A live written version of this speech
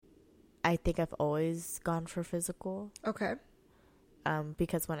I think I've always gone for physical. Okay.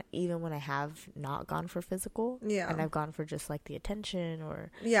 Because when I have not gone for physical, and I've gone for just like the attention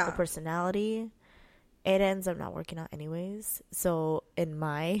or the personality, it ends up not working out anyways. So in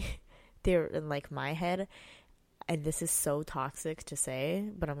my my head, and this is so toxic to say,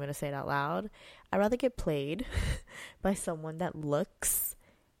 but I'm gonna say it out loud, I'd rather get played by someone that looks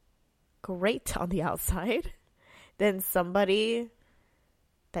great on the outside than somebody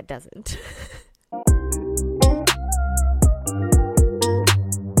that doesn't.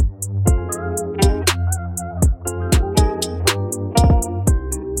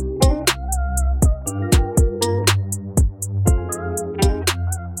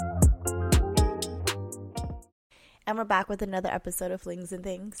 And we're back with another episode of Flings and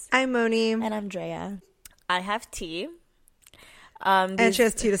Things. I'm Moni. And I'm Drea. I have tea. And she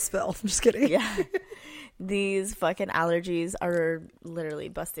has tea to spill. I'm just kidding. Yeah. These fucking allergies are literally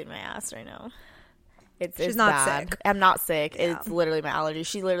busting my ass right now. She's not bad. Sick. I'm not sick. Yeah. It's literally my allergy.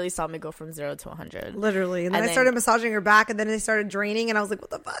 She literally saw me go from 0 to 100. Literally. And then I started massaging her back, and then they started draining, and I was like,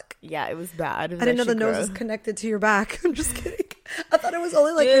 what the fuck? Yeah, it was bad. I didn't know the nose was connected to your back. I'm just kidding. I thought it was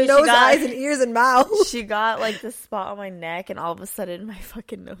only like your nose, eyes, and ears and mouth. She got like this spot on my neck, and all of a sudden my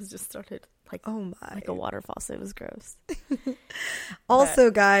fucking nose just started like, oh my, like a water faucet. It was gross. Also,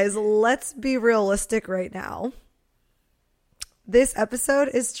 guys, let's be realistic right now. This episode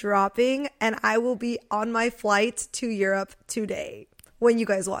is dropping, and I will be on my flight to Europe today when you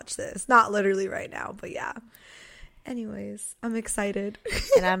guys watch this. Not literally right now, but yeah. Anyways, I'm excited.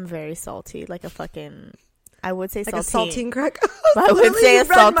 And I'm very salty, like a fucking... I would say like saltine. A saltine cracker? I would say a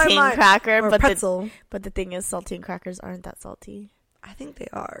saltine cracker, or but pretzel. But the thing is, saltine crackers aren't that salty. I think they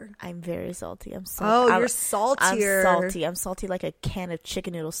are. I'm very salty. I'm salty. Oh, you're saltier. I'm salty. I'm salty like a can of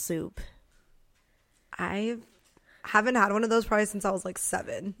chicken noodle soup. I haven't had one of those probably since I was like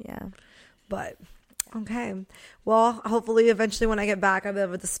 7. Yeah. But, okay. Well, hopefully eventually when I get back, I'll be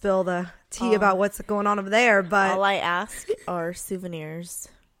able to spill the tea about what's going on over there. But all I ask are souvenirs.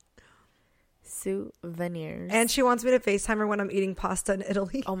 And she wants me to FaceTime her when I'm eating pasta in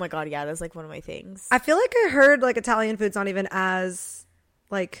Italy. Oh my god, yeah, that's like one of my things. I feel like I heard like Italian food's not even as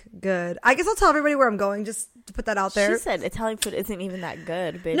like good. I guess I'll tell everybody where I'm going just to put that out there. She said Italian food isn't even that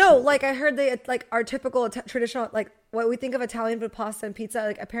good, bitch. No, like I heard they like our typical traditional, like what we think of Italian food, pasta and pizza,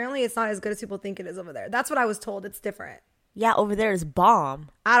 like apparently it's not as good as people think it is over there. That's what I was told. It's different. Yeah, over there is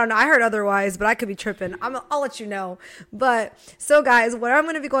bomb. I don't know. I heard otherwise, but I could be tripping. I'll let you know. But so guys, where I'm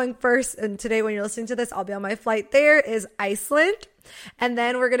going to be going first, and today when you're listening to this, I'll be on my flight there, is Iceland. And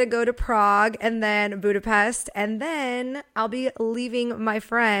then we're going to go to Prague and then Budapest. And then I'll be leaving my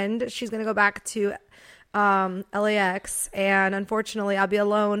friend. She's going to go back to LAX. And unfortunately, I'll be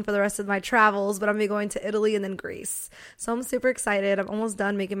alone for the rest of my travels, but I'm going to be going to Italy and then Greece. So I'm super excited. I'm almost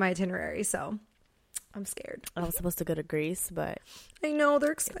done making my itinerary. So I'm scared. I was supposed to go to Greece, but I know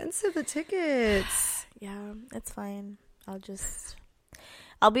they're expensive, the tickets. Yeah, it's fine.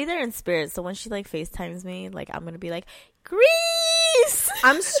 I'll be there in spirit. So when she like FaceTimes me, like I'm gonna be like, Greece.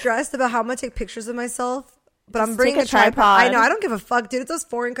 I'm stressed about how I'm gonna take pictures of myself, but I'm bringing a tripod. I know. I don't give a fuck, dude. It's those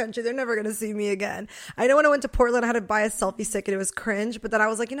foreign countries. They're never gonna see me again. I know when I went to Portland, I had to buy a selfie stick and it was cringe. But then I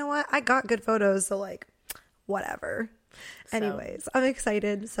was like, you know what? I got good photos, so like, whatever. So, anyways, I'm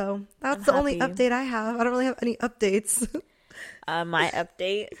excited. So that's the only update I have. I don't really have any updates. My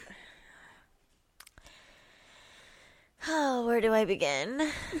update. Oh, where do I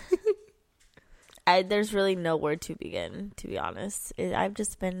begin? There's really nowhere to begin, to be honest. I've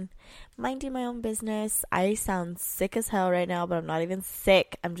just been minding my own business. I sound sick as hell right now, but I'm not even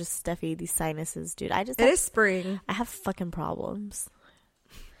sick. I'm just stuffy. These sinuses, dude. It is spring. I have fucking problems.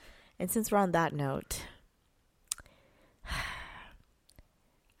 And since we're on that note,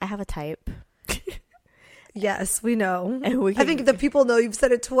 I have a type. Yes, we know. I think the people know. You've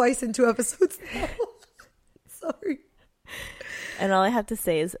said it twice in 2 episodes now. Sorry. And all I have to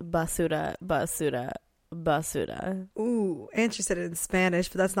say is basura, basura, basura. Ooh, and she said it in Spanish,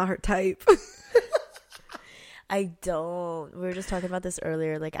 but that's not her type. I don't. We were just talking about this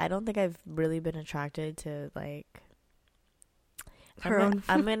earlier. Like, I don't think I've really been attracted to, like... I'm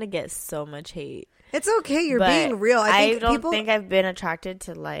gonna get so much hate. It's okay. You're being real. I don't think I've been attracted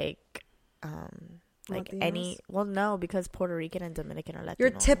to, like any... Well, no, because Puerto Rican and Dominican are Latino.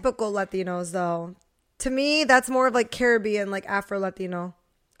 You're typical Latinos, though. To me, that's more of like Caribbean, like Afro-Latino.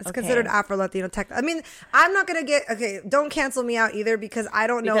 It's considered Afro-Latino tech. I mean, I'm not going to get... Okay, don't cancel me out either because I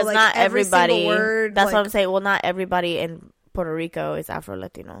don't know like not every single word. That's what I'm saying. Well, not everybody in Puerto Rico is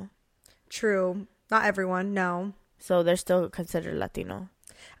Afro-Latino. True. Not everyone, no. So they're still considered Latino.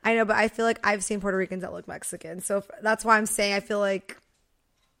 I know, but I feel like I've seen Puerto Ricans that look Mexican. So that's why I'm saying I feel like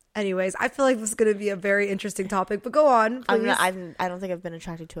Anyways, I feel like this is going to be a very interesting topic, but go on. I don't think I've been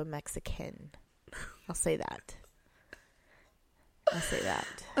attracted to a Mexican. I'll say that.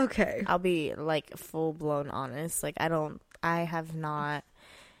 Okay. I'll be like full blown honest. Like I have not.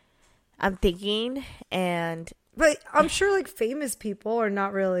 I'm thinking, but I'm sure like famous people are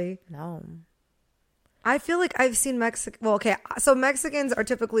not really. No. I feel like I've seen so Mexicans are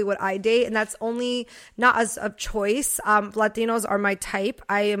typically what I date, and that's only not as a choice. Latinos are my type.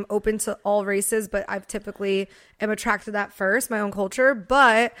 I am open to all races, but I've typically am attracted to that first, my own culture.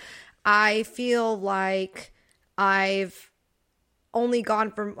 But I feel like I've only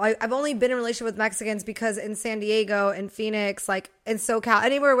been in a relationship with Mexicans because in San Diego and Phoenix, like in SoCal,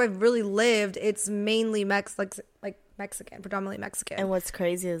 anywhere where I've really lived, it's mainly Mexican, predominantly Mexican. And what's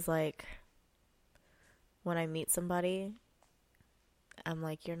crazy is like, when I meet somebody, I'm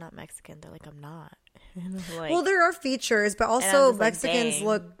like, you're not Mexican. They're like, I'm not. Like, well, there are features, but also Mexicans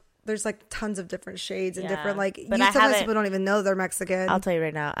there's like tons of different shades and different sometimes people don't even know they're Mexican. I'll tell you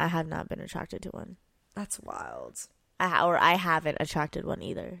right now, I have not been attracted to one. That's wild. I haven't attracted one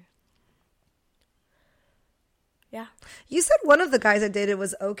either. Yeah. You said one of the guys I dated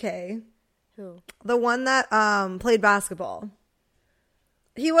was okay. Who? The one that played basketball.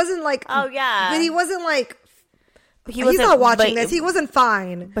 He wasn't like... Oh, yeah. But he wasn't like... He's not watching this. He wasn't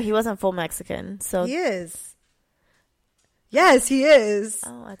fine. But he wasn't full Mexican, so... He is. Yes, he is.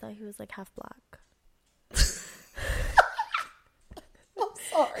 Oh, I thought he was like half black.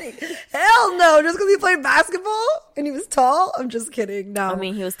 Sorry. Hell no. Just because he played basketball and he was tall? I'm just kidding. No. I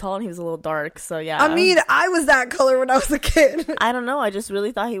mean, he was tall and he was a little dark, so yeah. I mean, I was that color when I was a kid. I don't know. I just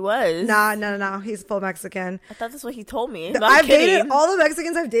really thought he was. Nah, no. He's full Mexican. I thought that's what he told me. I've dated, all the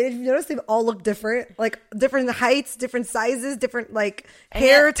Mexicans I've dated, you notice they all look different. Like, different heights, different sizes, different, like,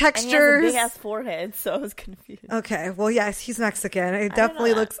 hair textures. And he has a big-ass forehead, so I was confused. Okay. Well, yes, he's Mexican. It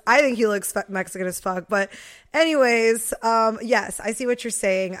definitely looks... I think he looks Mexican as fuck, but... Anyways, yes, I see what you're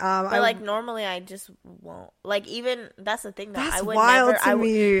saying. But like normally, I just won't. Like even that's the thing. That's wild to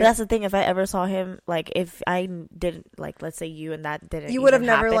me. But that's the thing. If I ever saw him, like if I didn't, like let's say you and that didn't, you would have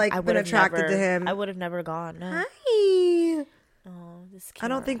never happen, like been attracted to him. I would have never gone. No. Hi. Oh, this. I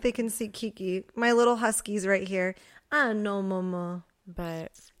don't think they can see Kiki. My little husky's right here. I know, mama.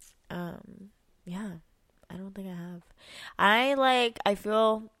 But, yeah, I don't think I have. I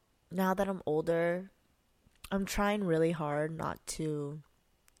feel now that I'm older. I'm trying really hard not to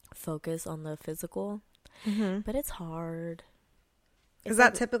focus on the physical, but it's hard. Is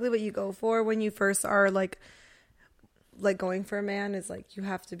that typically what you go for when you first are like going for a man? Is like you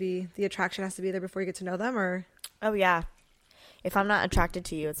have to be, the attraction has to be there before you get to know them, or? Oh yeah. If I'm not attracted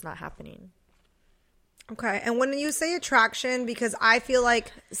to you, it's not happening. Okay. And when you say attraction, because I feel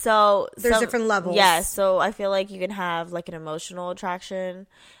like there's different levels. Yeah. So I feel like you can have like an emotional attraction.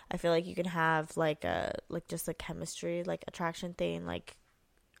 I feel like you can have like just a chemistry, like attraction thing. Like,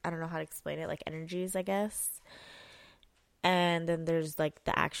 I don't know how to explain it. Like energies, I guess. And then there's like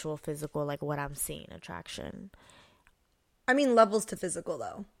the actual physical, like what I'm seeing attraction. I mean, levels to physical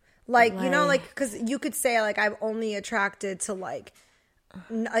though. Like, you know, like, because you could say like I'm only attracted to like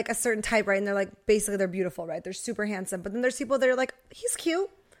a certain type, right? And they're like, basically they're beautiful, right? They're super handsome. But then there's people that are like, he's cute.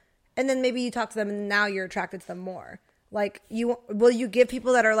 And then maybe you talk to them and now you're attracted to them more. Like, will you give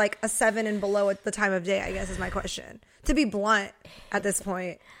people that are like a 7 and below at the time of day, I guess is my question. To be blunt at this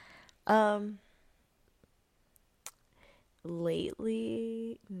point.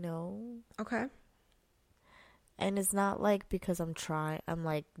 Lately, no. Okay. And it's not like because I'm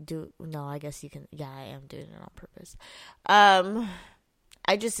like, no, I guess you can, yeah, I am doing it on purpose.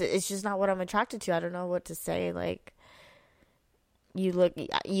 It's just not what I'm attracted to. I don't know what to say. Like,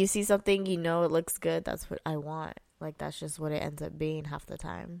 you see something, you know, it looks good. That's what I want. Like, that's just what it ends up being half the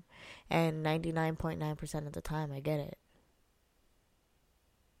time. And 99.9% of the time, I get it.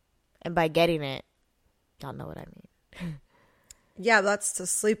 And by getting it, y'all know what I mean. Yeah, that's to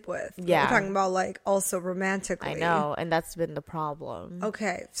sleep with. Yeah. We're talking about, like, also romantically. I know, and that's been the problem.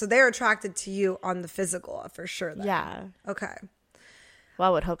 Okay, so they're attracted to you on the physical, for sure, then. Yeah. Okay. Well,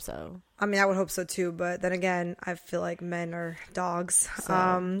 I would hope so. I mean, I would hope so, too, but then again, I feel like men are dogs. So,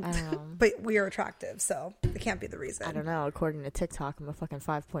 I don't know. But we are attractive, so it can't be the reason. I don't know. According to TikTok, I'm a fucking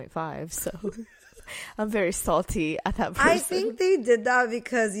 5.5, so I'm very salty at that person. I think they did that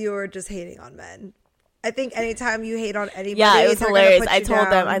because you were just hating on men. I think anytime you hate on anybody, yeah, it was hilarious. I told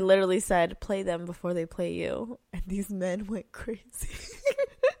them, I literally said, play them before they play you. And these men went crazy.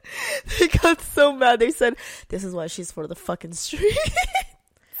 They got so mad. They said, this is why she's for the fucking street.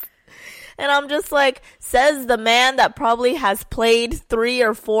 And I'm just like, says the man that probably has played 3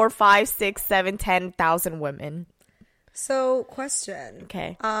 or 4, 5, 6, 7, 10,000 women. So, question.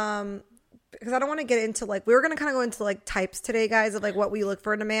 Okay. Because I don't want to get into like, we were going to kind of go into like types today, guys, of like what we look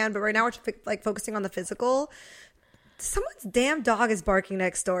for in a man. But right now we're like focusing on the physical. Someone's damn dog is barking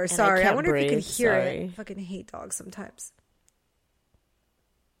next door. Sorry. I wonder if you can hear it. I fucking hate dogs sometimes.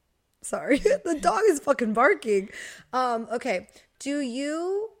 Sorry. The dog is fucking barking. Okay. Do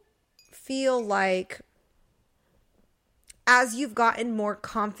you feel like as you've gotten more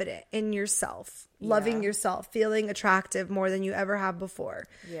confident in yourself, loving yourself, feeling attractive more than you ever have before,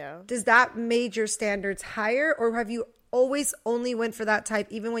 does that made your standards higher, or have you always only went for that type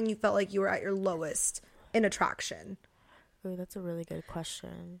even when you felt like you were at your lowest in attraction? Ooh, that's a really good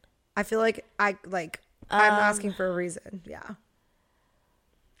question. I feel like I'm asking for a reason. Yeah.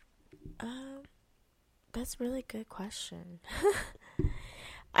 That's a really good question.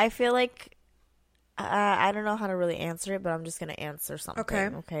 I feel like I don't know how to really answer it, but I'm just going to answer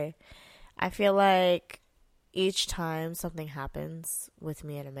something. Okay. I feel like each time something happens with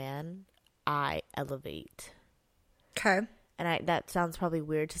me and a man, I elevate. Okay. And that sounds probably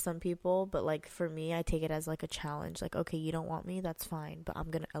weird to some people, but like for me, I take it as like a challenge. Like, okay, you don't want me, that's fine, but I'm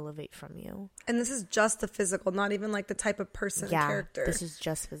going to elevate from you. And this is just the physical, not even like the type of person, character. This is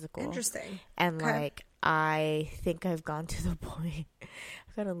just physical. Interesting. And like, I think I've gone to the point,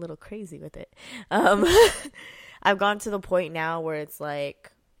 I've got a little crazy with it. I've gone to the point now where it's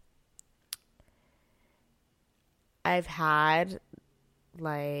like, I've had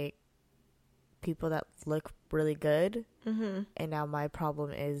like people that look really good, and now my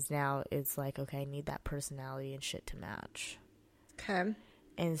problem is now it's like, okay, I need that personality and shit to match. Okay.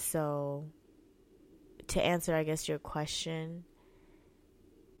 And so to answer, I guess, your question,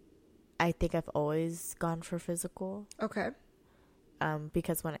 I think I've always gone for physical. Okay.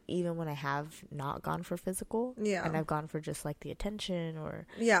 Because even when I have not gone for physical, and I've gone for just like the attention or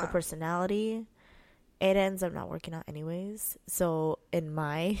the personality, it ends up not working out anyways. So in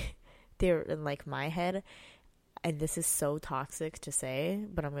my head, and this is so toxic to say,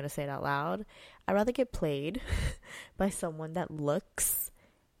 but I'm gonna say it out loud, I'd rather get played by someone that looks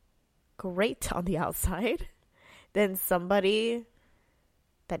great on the outside than somebody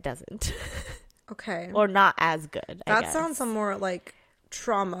that doesn't. Okay. Or not as good, I guess. That sounds more like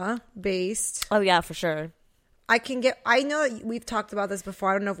trauma based. Oh yeah, for sure. I know that we've talked about this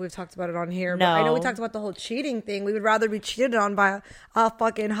before. I don't know if we've talked about it on here, but I know we talked about the whole cheating thing. We would rather be cheated on by a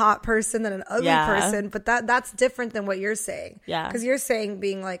fucking hot person than an ugly person. But that's different than what you're saying. Yeah. Because you're saying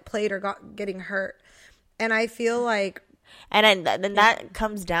being like played or getting hurt. And I feel like. And then that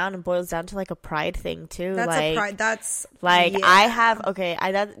comes down and boils down to like a pride thing too. That's like, a pride. That's like I have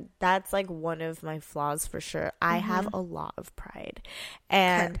that's like one of my flaws for sure. I have a lot of pride,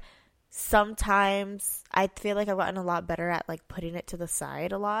 and sometimes I feel like I've gotten a lot better at like putting it to the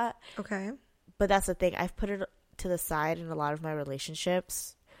side a lot. Okay. But that's the thing. I've put it to the side in a lot of my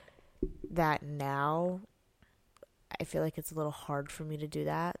relationships that now I feel like it's a little hard for me to do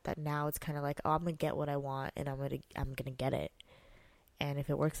that. That now it's kind of like, oh, I'm going to get what I want and I'm going to get it. And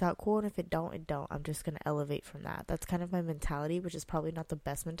if it works out, cool. And if it don't, it don't. I'm just going to elevate from that. That's kind of my mentality, which is probably not the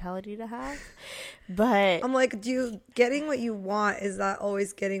best mentality to have. But I'm like, getting what you want, is that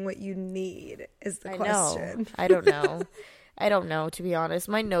always getting what you need is the question. I don't know. I don't know, to be honest.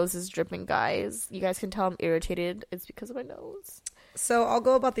 My nose is dripping, guys. You guys can tell I'm irritated. It's because of my nose. So I'll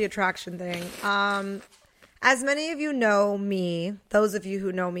go about the attraction thing. As many of you know me, those of you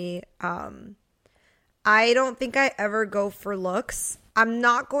who know me, I don't think I ever go for looks. I'm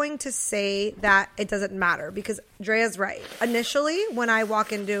not going to say that it doesn't matter because Drea's right. Initially, when I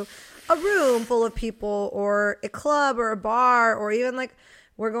walk into a room full of people or a club or a bar or even like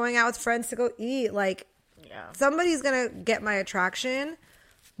we're going out with friends to go eat, like somebody's going to get my attraction,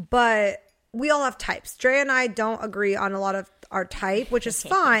 but we all have types. Drea and I don't agree on a lot of our type, which is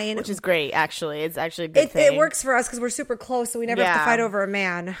fine. Which is great, actually. It's actually a good thing. It works for us because we're super close, so we never have to fight over a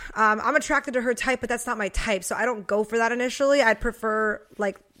man. I'm attracted to her type, but that's not my type, so I don't go for that initially. I'd prefer,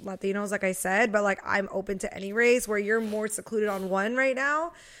 like, Latinos, like I said, but, like, I'm open to any race where you're more secluded on one right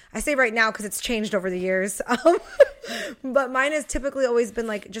now. I say right now because it's changed over the years. But mine has typically always been,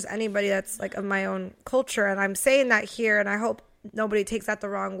 like, just anybody that's, like, of my own culture, and I'm saying that here, and I hope nobody takes that the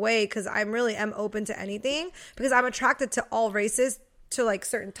wrong way because I really am open to anything because I'm attracted to all races, to like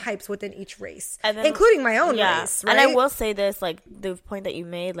certain types within each race, and then, including my own race. Right? And I will say this, like the point that you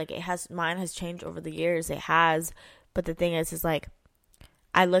made, like mine has changed over the years. It has, but the thing is like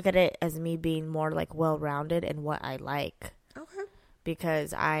I look at it as me being more like well-rounded in what I like. Okay.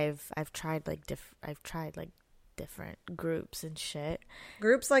 Because I've tried different groups and shit.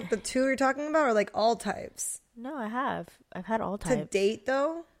 Groups like the two you're talking about, or like all types? No, I have. I've had all types. To date,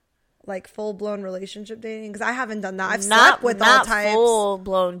 though? like full-blown relationship dating? Because I haven't done that. I've slept with all types. Not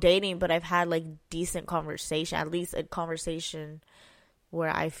full-blown dating, but I've had like decent conversation, at least a conversation where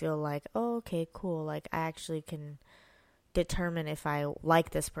I feel like, oh, okay, cool, like I actually can determine if I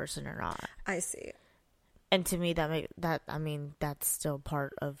like this person or not. I see. And to me, that's still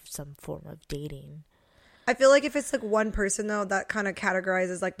part of some form of dating. I feel like if it's like one person though, that kind of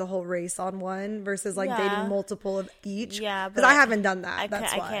categorizes like the whole race on one versus like dating multiple of each. Yeah, because I haven't done that. I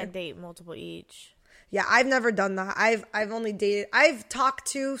can't date multiple each. Yeah, I've never done that. I've only dated. I've talked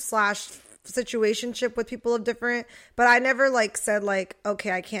to / situationship with people of different, but I never like said like,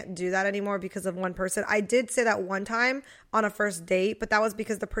 okay, I can't do that anymore because of one person. I did say that one time on a first date, but that was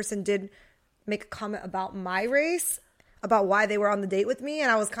because the person did make a comment about my race, about why they were on the date with me,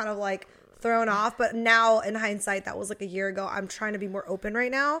 and I was kind of like thrown off. But now in hindsight, that was like a year ago. I'm trying to be more open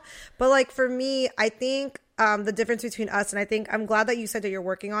right now. But like for me, I think the difference between us, and I think I'm glad that you said that you're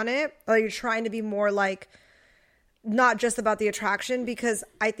working on it, or you're trying to be more like not just about the attraction, because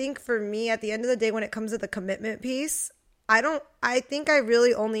I think for me at the end of the day, when it comes to the commitment piece, I think I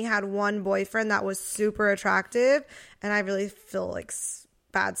really only had one boyfriend that was super attractive, and I really feel like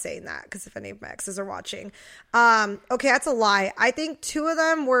bad saying that because if any of my exes are watching, okay, that's a lie. I think 2 of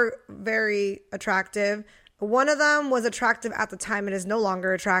them were very attractive. One of them was attractive at the time and is no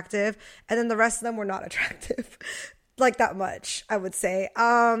longer attractive, and then the rest of them were not attractive like that much, I would say.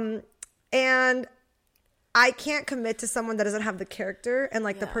 And I can't commit to someone that doesn't have the character and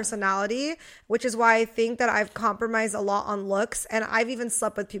like the personality, which is why I think that I've compromised a lot on looks, and I've even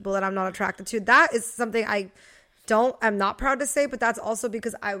slept with people that I'm not attracted to. That is something I'm not proud to say, but that's also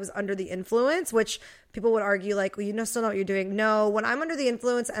because I was under the influence, which people would argue like, well, still know what you're doing. No, when I'm under the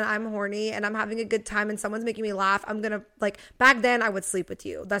influence and I'm horny and I'm having a good time and someone's making me laugh, I'm gonna like, back then I would sleep with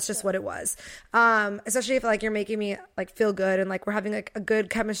you. That's just what it was. Especially if like you're making me like feel good and like we're having like a good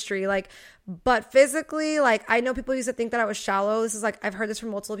chemistry, like, but physically, like I know people used to think that I was shallow. This is like, I've heard this from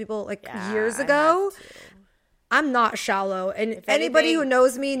multiple people like years ago. I'm not shallow, and if anybody who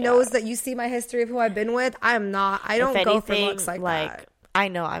knows me knows that you see my history of who I've been with. I am not. I don't go for looks like that. I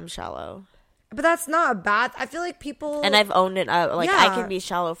know I'm shallow, but that's not a bad. I feel like people, and I've owned it. I can be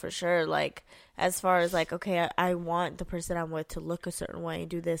shallow for sure. Like as far as like, okay, I want the person I'm with to look a certain way and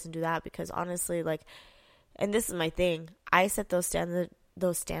do this and do that, because honestly, like, and this is my thing. I set those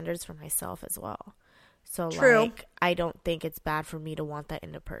standards for myself as well. So, true. Like, I don't think it's bad for me to want that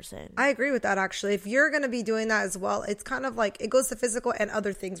in a person. I agree with that, actually. If you're going to be doing that as well, it's kind of like, it goes to physical and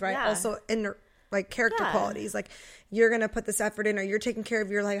other things, right? Yeah. Also, in like character qualities. Like, you're going to put this effort in, or you're taking care of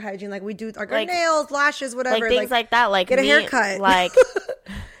your like hygiene. Like, we do our like, nails, lashes, whatever. Like, things like that. Like, get a haircut. Like,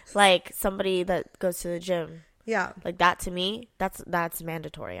 like somebody that goes to the gym. Yeah. Like, that to me, that's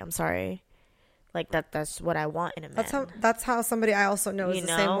mandatory. I'm sorry. Like that's what I want in a man. That's how somebody I also know is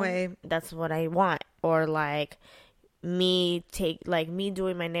the same way. That's what I want. Or like me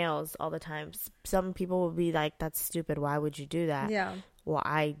doing my nails all the time. Some people will be like, that's stupid. Why would you do that? Yeah. Well,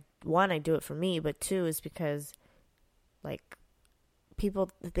 I do it for me, but 2 is because like people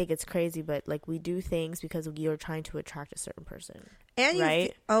think it's crazy, but like we do things because you're trying to attract a certain person. And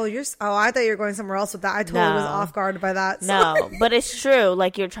right? I thought you were going somewhere else with that. I totally was off guard by that. So. No, but it's true.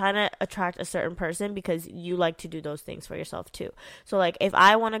 Like you're trying to attract a certain person because you like to do those things for yourself too. So like if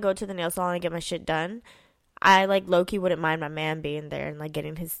I want to go to the nail salon and get my shit done, I like low-key wouldn't mind my man being there and like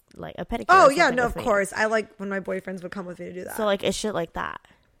getting his like a pedicure. Oh yeah, no, of course. I like when my boyfriends would come with me to do that. So like it's shit like that.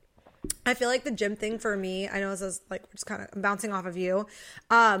 I feel like the gym thing for me, I know this is like just kind of bouncing off of you.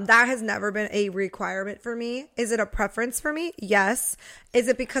 That has never been a requirement for me. Is it a preference for me? Yes. Is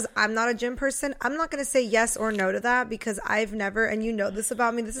it because I'm not a gym person? I'm not going to say yes or no to that because I've never, and you know this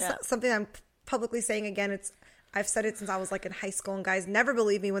about me. This is something I'm publicly saying again. I've said it since I was like in high school, and guys never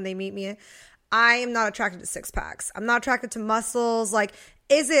believe me when they meet me. I am not attracted to 6-packs. I'm not attracted to muscles. Like,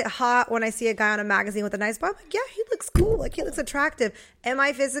 is it hot when I see a guy on a magazine with a nice butt? I'm like, yeah, he looks cool. Like, he looks attractive. Am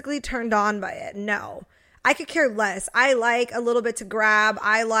I physically turned on by it? No. I could care less. I like a little bit to grab.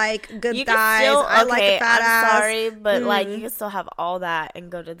 I like good thighs. I like a fat ass. I'm sorry, but like you can still have all that and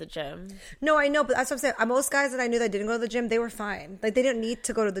go to the gym. No, I know, but that's what I'm saying. Most guys that I knew that didn't go to the gym, they were fine. Like they didn't need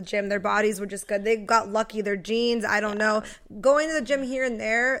to go to the gym. Their bodies were just good. They got lucky. Their genes, I don't know. Going to the gym here and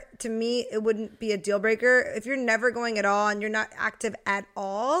there, to me, it wouldn't be a deal breaker. If you're never going at all and you're not active at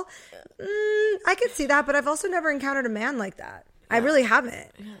all, I could see that. But I've also never encountered a man like that. I really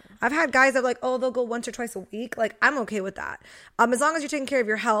haven't. I've had guys that are like, oh, they'll go once or twice a week. Like, I'm okay with that. As long as you're taking care of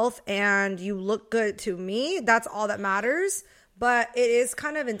your health and you look good to me, that's all that matters. but it is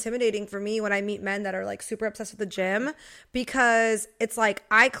kind of intimidating for me when I meet men that are like super obsessed with the gym, because it's like,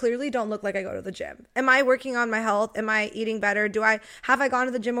 I clearly don't look like I go to the gym. Am I working on my health? Am I eating better? Have I gone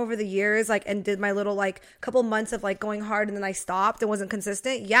to the gym over the years, like, and did my little like couple months of like going hard and then I stopped and wasn't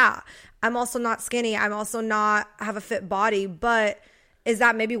consistent? Yeah. I'm also not skinny. I'm also not have a fit body, but is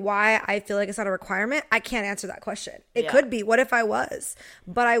that maybe why I feel like it's not a requirement? I can't answer that question. It could be. What if I was?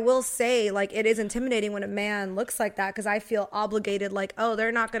 But I will say, like, it is intimidating when a man looks like that, because I feel obligated, like, oh,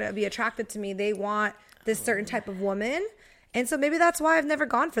 they're not going to be attracted to me. They want this certain type of woman. And so maybe that's why I've never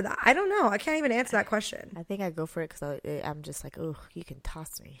gone for that. I don't know. I can't even answer that question. I think I go for it because I'm just like, oh, you can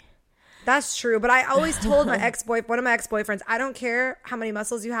toss me. That's true. But I always told one of my ex-boyfriends, I don't care how many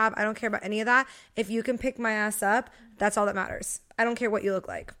muscles you have. I don't care about any of that. If you can pick my ass up, that's all that matters. I don't care what you look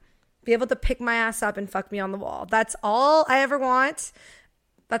like. Be able to pick my ass up and fuck me on the wall. That's all I ever want.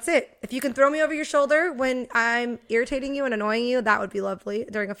 That's it. If you can throw me over your shoulder when I'm irritating you and annoying you, that would be lovely.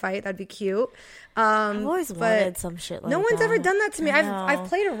 During a fight, that'd be cute. I've always wanted some shit like that. No one's ever done that to me. I've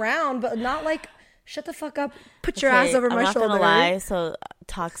played around, but not like, shut the fuck up, put your ass over my shoulder. I'm not gonna lie. So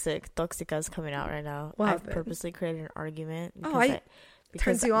Toxica is coming out right now. I've purposely created an argument.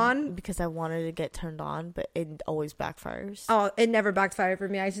 Turns you on? Because I wanted to get turned on, but it always backfires. Oh, it never backfired for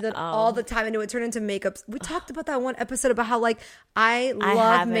me. I do that all the time, and it would turn into makeup. We talked about that one episode about how, like, I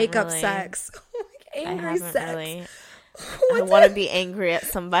love makeup sex. Like, angry sex. Really. I want to be angry at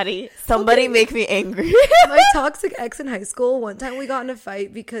somebody. Somebody make me angry. My toxic ex in high school, one time we got in a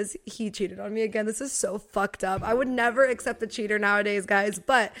fight because he cheated on me again. This is so fucked up. I would never accept a cheater nowadays, guys.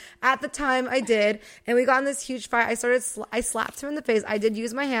 But at the time I did. And we got in this huge fight. I slapped him in the face. I did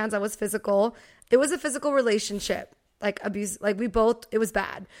use my hands. I was physical. It was a physical relationship. Like abuse, like it was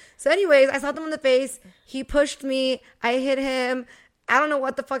bad. So anyways, I slapped him in the face. He pushed me. I hit him. I don't know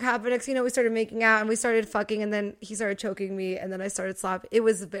what the fuck happened. Next, we started making out and we started fucking, and then he started choking me, and then I started slapping. It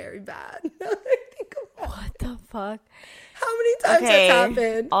was very bad. What the fuck? How many times that's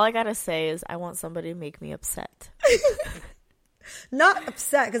happened? All I gotta say is I want somebody to make me upset. Not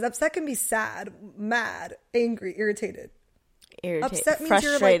upset, because upset can be sad, mad, angry, irritated. Upset means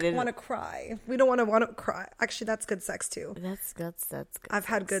frustrated. You're like want to cry. We don't want to cry. Actually, that's good sex too. That's good. I've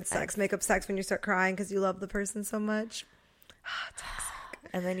had good sex. Makeup sex when you start crying because you love the person so much.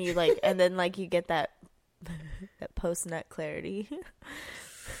 And then you get that post nut clarity,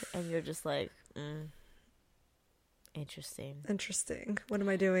 and you're just like, interesting. What am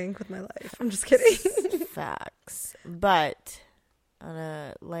I doing with my life? I'm just kidding. Facts. But on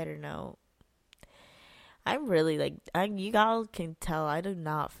a lighter note, I'm really you all can tell I do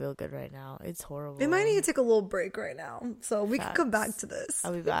not feel good right now. It's horrible. We might need to take a little break right now, so we can come back to this.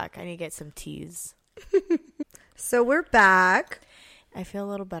 I'll be back. I need to get some teas. So we're back. I feel a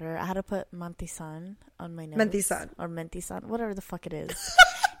little better. I had to put Mantisan on my nose. Mentisan, whatever the fuck it is.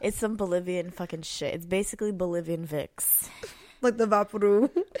 It's some Bolivian fucking shit. It's basically Bolivian Vicks. Like the Vaporu.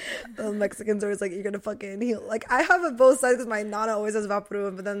 The Mexicans are always like, you're gonna fucking heal. Like, I have it both sides because my Nana always has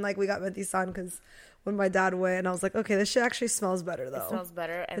Vaporu, but then like we got Mentisan because when my dad went, and I was like, okay, this shit actually smells better though. It smells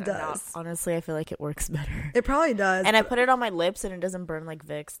better, and it does. Honestly, I feel like it works better. It probably does. And I put it on my lips, and it doesn't burn like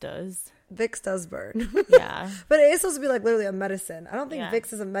Vicks does. Vicks does burn. Yeah. But it is supposed to be like literally a medicine. I don't think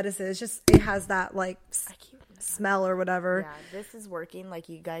Vicks is a medicine. It's just, it has that like smell or whatever. Yeah, this is working. Like,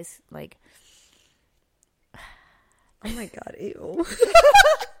 you guys, like. Oh my God, ew.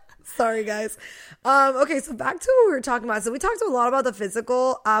 Sorry, guys. Okay, so back to what we were talking about. So we talked a lot about the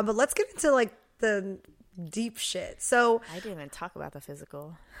physical, but let's get into like the deep shit. So I didn't even talk about the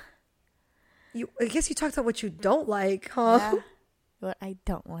physical. I guess you talked about what you don't like, huh? Yeah, what I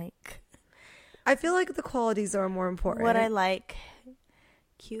don't like. I feel like the qualities are more important. What I like: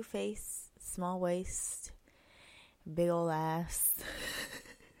 cute face, small waist, big old ass.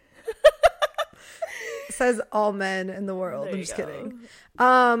 Says all men in the world. I'm just kidding.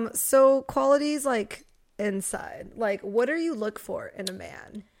 So qualities like inside, like what do you look for in a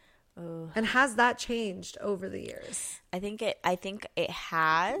man? And has that changed over the years? I think it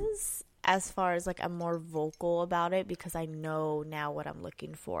has, as far as like I'm more vocal about it because I know now what I'm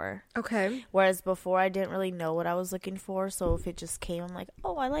looking for. Okay. Whereas before I didn't really know what I was looking for, so if it just came, I'm like,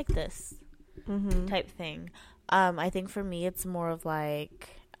 oh, I like this type thing. I think for me it's more of like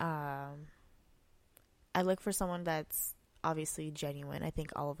I look for someone that's obviously genuine. I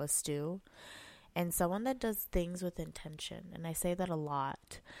think all of us do. And someone that does things with intention. And I say that a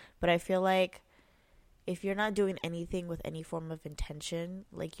lot. But I feel like if you're not doing anything with any form of intention,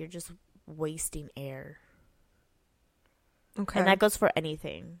 like you're just wasting air. Okay. And that goes for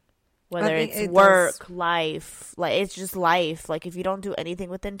anything. Whether it's work, life, like it's just life. Like if you don't do anything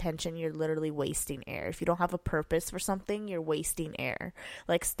with intention, you're literally wasting air. If you don't have a purpose for something, you're wasting air.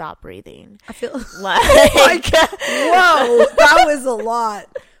 Like stop breathing. I feel like whoa, that was a lot.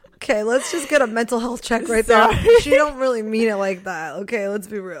 Okay, let's just get a mental health check right there. She don't really mean it like that. Okay, let's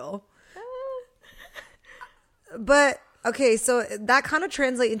be real. But okay, so that kind of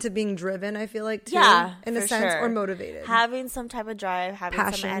translates into being driven, I feel like, too. Yeah, in a sense, or motivated. Having some type of drive,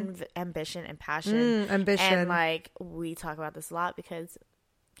 having some ambition and passion. Ambition. And, like, we talk about this a lot because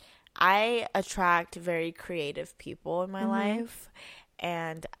I attract very creative people in my life.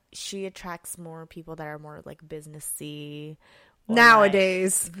 And she attracts more people that are more, like, businessy.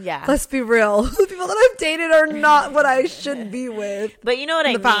 Nowadays, yeah, let's be real. The people that I've dated are not what I should be with. But you know what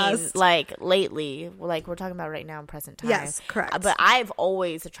I mean? Past. Like lately, like we're talking about right now in present time. Yes, correct. But I've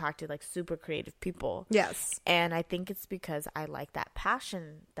always attracted like super creative people. Yes, and I think it's because I like that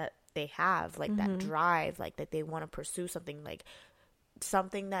passion that they have, like that drive, like that they want to pursue something, like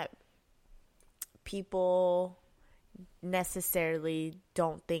something that people necessarily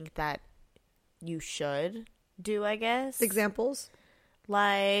don't think that you should do, I guess. Examples?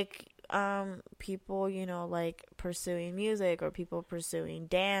 Like people, you know, like pursuing music, or people pursuing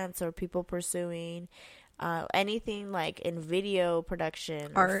dance, or people pursuing anything like in video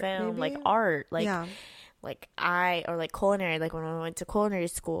production, or art, film, maybe? Like art, like like or like culinary, like when I went to culinary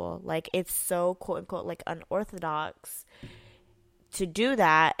school, like it's so quote unquote like unorthodox to do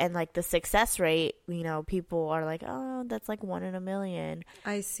that, and like the success rate, you know, people are like, oh, that's like 1 in a million.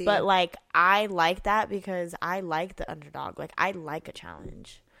 I see. But like I like that because I like the underdog. Like I like a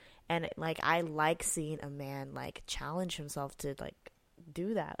challenge, and like I like seeing a man like challenge himself to like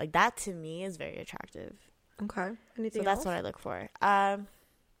do that. Like that to me is very attractive. Okay. Anything else? That's what I look for.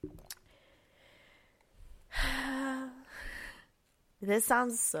 This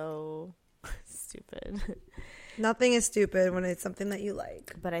sounds so stupid. Nothing is stupid when it's something that you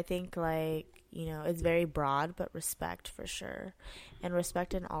like. But I think, like, you know, it's very broad, but respect for sure. And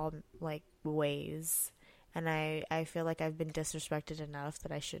respect in all, like, ways. And I feel like I've been disrespected enough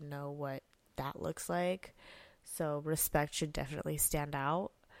that I should know what that looks like. So respect should definitely stand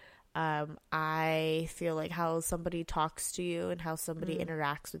out. I feel like how somebody talks to you and how somebody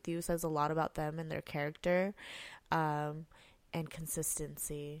interacts with you says a lot about them and their character. And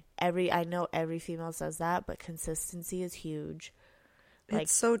consistency. I know every female says that, but consistency is huge. Like,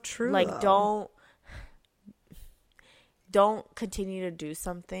 it's so true. Like though. don't continue to do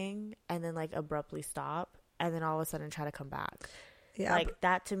something and then like abruptly stop and then all of a sudden try to come back. Yeah. Like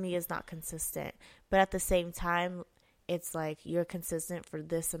that to me is not consistent. But at the same time, it's like you're consistent for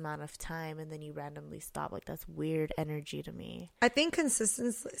this amount of time and then you randomly stop. Like that's weird energy to me. I think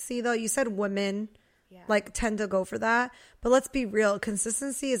consistency though, you said women like tend to go for that, but let's be real,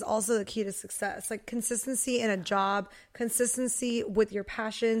 consistency is also the key to success. Like consistency in a job, consistency with your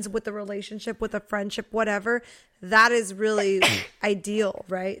passions, with the relationship, with a friendship, whatever, that is really ideal,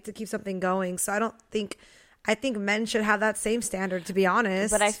 right, to keep something going. So I think men should have that same standard, to be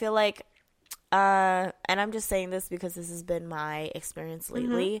honest. But I feel like and I'm just saying this because this has been my experience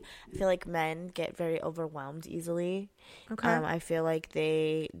lately. I feel like men get very overwhelmed easily. Okay. I feel like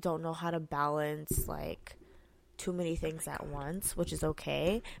they don't know how to balance like too many things at once, which is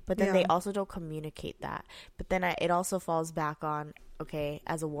okay. But then they also don't communicate that. But then it also falls back on, okay,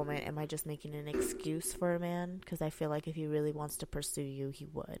 as a woman, am I just making an excuse for a man? Because I feel like if he really wants to pursue you, he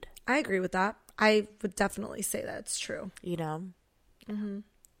would. I agree with that. I would definitely say that's true. You know? Mm-hmm.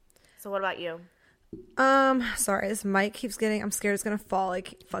 So what about you? Sorry, this mic keeps getting, I'm scared it's gonna fall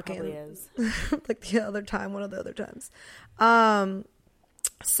like fucking probably is. like the other time, one of the other times.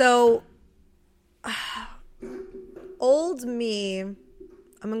 So old me, I'm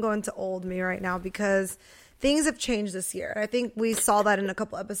gonna go into old me right now because things have changed this year. I think we saw that in a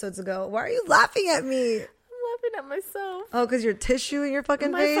couple episodes ago. Why are you laughing at me? I'm laughing at myself. Oh, because your tissue in your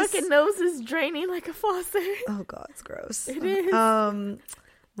fucking face? My fucking nose is draining like a faucet. Oh god, it's gross. It is.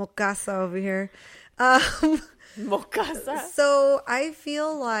 Mocasa over here. Mocasa. So I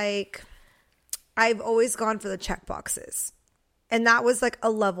feel like I've always gone for the check boxes. And that was like a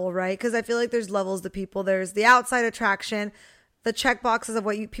level, right? Because I feel like there's levels to people. There's the outside attraction, the check boxes of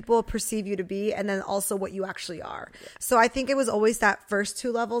what people perceive you to be, and then also what you actually are. Yeah. So I think it was always that first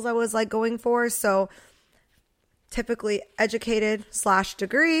two levels I was like going for. So typically educated /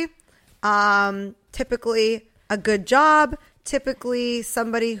 degree, typically a good job, typically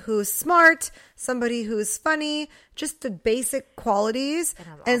somebody who's smart, somebody who's funny, just the basic qualities,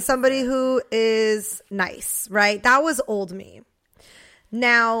 and somebody who is nice, right? That was old me.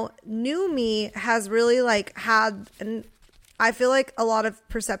 Now, new me has really like had, and I feel like a lot of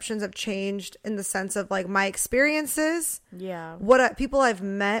perceptions have changed in the sense of like my experiences. Yeah. People I've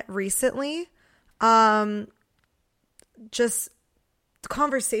met recently, just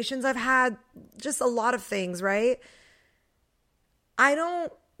conversations I've had, just a lot of things, right? I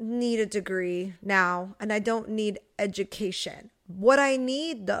don't need a degree now, and I don't need education. What I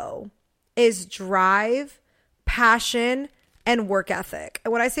need though is drive, passion, and work ethic.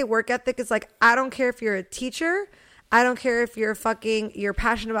 And when I say work ethic, it's like, I don't care if you're a teacher. I don't care if you're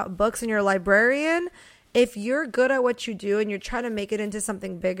passionate about books and you're a librarian. If you're good at what you do and you're trying to make it into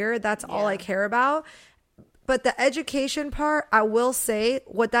something bigger, that's all I care about. But the education part, I will say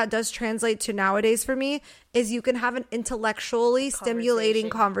what that does translate to nowadays for me is you can have an intellectually stimulating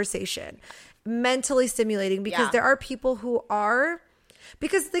conversation, mentally stimulating, because there are people who are,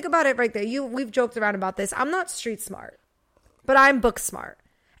 because think about it right there. We've joked around about this. I'm not street smart, but I'm book smart.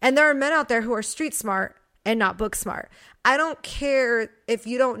 And there are men out there who are street smart and not book smart. I don't care if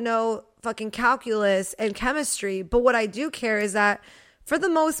you don't know fucking calculus and chemistry, but what I do care is that for the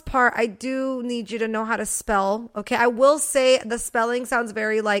most part, I do need you to know how to spell. Okay. I will say the spelling sounds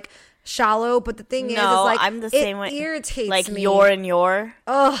very like shallow, but the thing is like, I'm the same way. It irritates like me. Your and your.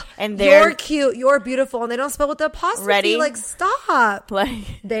 Oh, and you're cute. You're beautiful. And they don't spell with the apostrophe. Ready? Like, stop.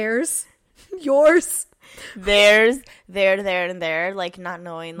 Like theirs, yours. Theirs, there, and there. Like not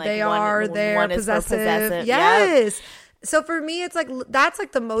knowing like they one, are there. One possessive. Is for possessive. Yes. Yep. So for me, it's like, that's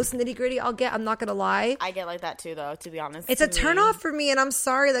like the most nitty gritty I'll get. I'm not going to lie. I get like that too, though, to be honest. It's a turn off for me. And I'm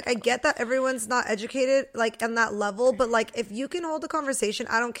sorry. Like, I get that everyone's not educated, like, on that level. But, like, if you can hold a conversation,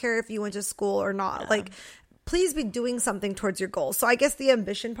 I don't care if you went to school or not. Yeah. Like, please be doing something towards your goals. So I guess the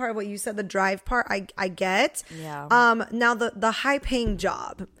ambition part, what you said, the drive part, I get. Yeah. Now, the high paying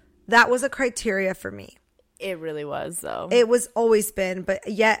job, that was a criteria for me. It really was, though. It was always been, but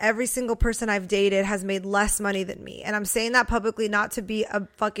yet every single person I've dated has made less money than me. And I'm saying that publicly not to be a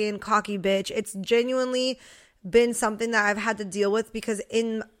fucking cocky bitch. It's genuinely been something that I've had to deal with because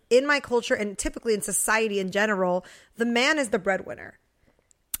in my culture and typically in society in general, the man is the breadwinner.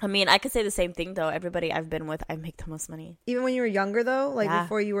 I mean, I could say the same thing, though. Everybody I've been with, I make the most money. Even when you were younger, though? Like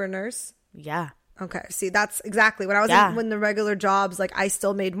before you were a nurse? Yeah. Okay. See, that's exactly when I was in the regular jobs, like I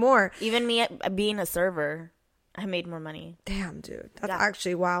still made more. Even me being a server, I made more money. Damn, dude. That's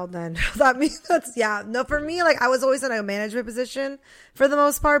actually wild then. That means no, for me, like I was always in a management position for the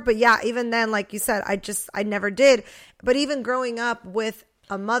most part. But yeah, even then, like you said, I never did. But even growing up with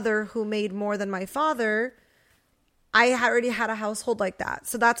a mother who made more than my father, I already had a household like that.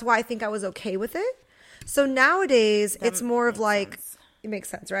 So that's why I think I was okay with it. So nowadays, it's more of like, it makes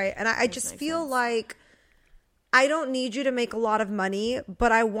sense, right? And I just feel like I don't need you to make a lot of money,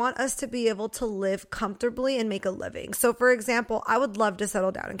 but I want us to be able to live comfortably and make a living. So for example, I would love to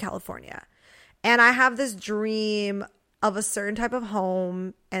settle down in California. And I have this dream of a certain type of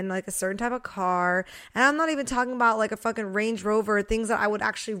home and like a certain type of car. And I'm not even talking about like a fucking Range Rover, things that I would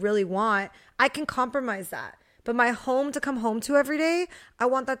actually really want. I can compromise that. But my home to come home to every day, I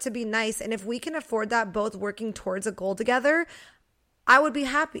want that to be nice. And if we can afford that, both working towards a goal together, I would be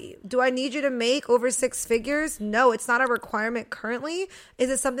happy. Do I need you to make over 6 figures? No, it's not a requirement currently.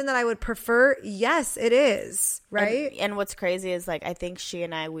 Is it something that I would prefer? Yes, it is. Right? And what's crazy is like, I think she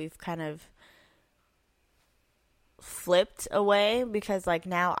and I, we've kind of flipped away because like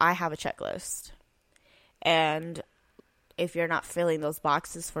now I have a checklist. And if you're not filling those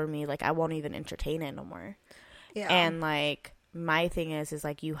boxes for me, like I won't even entertain it no more. Yeah. And like my thing is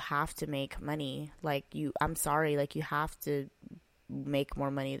like you have to make money. Like I'm sorry, like you have to make more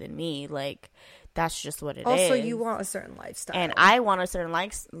money than me. Like that's just what it is. Also, you want a certain lifestyle. And I want a certain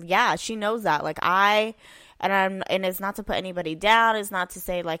yeah, she knows that. Like and it's not to put anybody down. It's not to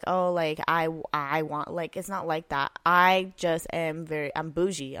say like, oh, like I want, like it's not like that. I just I'm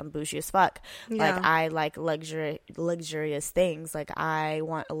bougie. I'm bougie as fuck. Yeah. Like I like luxurious things. Like I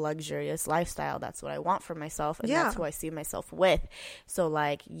want a luxurious lifestyle. That's what I want for myself. And that's who I see myself with. So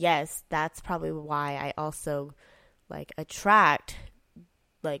like, yes, that's probably why I also like attract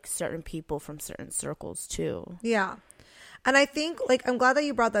like certain people from certain circles too. Yeah. And I think like I'm glad that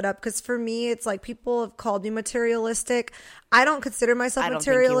you brought that up because for me it's like people have called me materialistic. I don't consider myself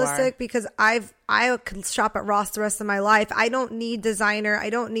materialistic because I could shop at Ross the rest of my life. I don't need designer. I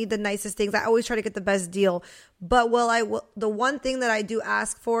don't need the nicest things. I always try to get the best deal. But the one thing that I do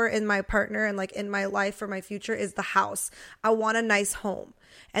ask for in my partner and like in my life for my future is the house. I want a nice home.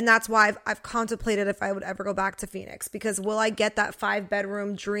 And that's why I've contemplated if I would ever go back to Phoenix because will I get that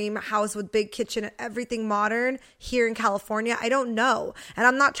 5-bedroom dream house with big kitchen and everything modern here in California? I don't know. And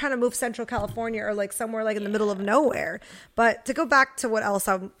I'm not trying to move Central California or like somewhere like in the middle of nowhere. But But to go back to what else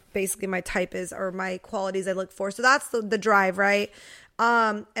basically my type is, or my qualities I look for. So that's the drive, right?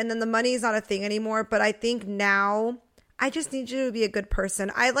 And then the money is not a thing anymore. But I think now I just need you to be a good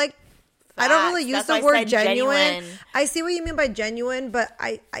person. I don't really use the word genuine. I see what you mean by genuine, but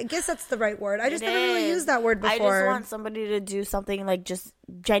I guess that's the right word. I just never really used that word before. I just want somebody to do something like just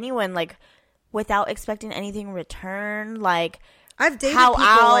genuine, like without expecting anything in return. Like I've dated people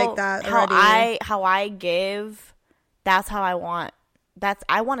like that already. How I give, that's how I want.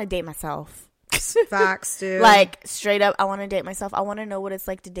 I want to date myself. Facts, dude. Like straight up, I want to date myself. I want to know what it's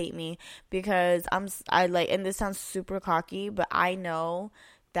like to date me, because I like, and this sounds super cocky, but I know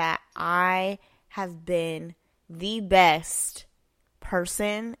that I have been the best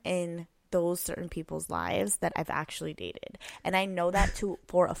person in those certain people's lives that I've actually dated. And I know that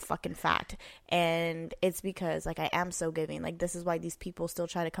for a fucking fact. And it's because like I am so giving. Like this is why these people still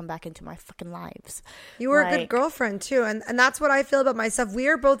try to come back into my fucking lives. You were a good girlfriend too. And that's what I feel about myself. We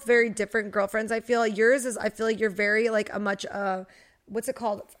are both very different girlfriends. I feel like I feel like you're very like a much what's it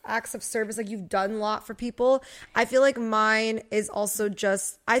called? Acts of service. Like you've done a lot for people. I feel like mine is also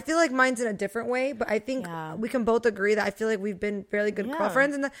I feel like mine's in a different way, but I think we can both agree that I feel like we've been fairly good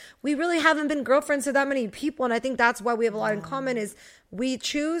girlfriends, and that we really haven't been girlfriends to that many people. And I think that's why we have a lot in common is we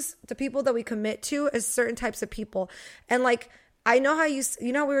choose the people that we commit to as certain types of people. And like, I know how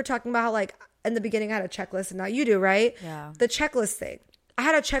we were talking about how like in the beginning I had a checklist and now you do, right? Yeah. The checklist thing. I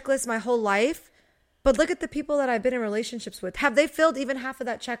had a checklist my whole life. But look at the people that I've been in relationships with. Have they filled even half of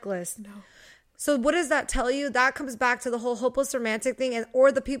that checklist? No. So what does that tell you? That comes back to the whole hopeless romantic thing,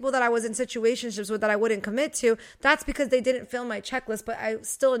 or the people that I was in situationships with that I wouldn't commit to. That's because they didn't fill my checklist, but I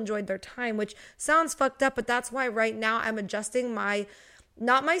still enjoyed their time, which sounds fucked up, but that's why right now I'm adjusting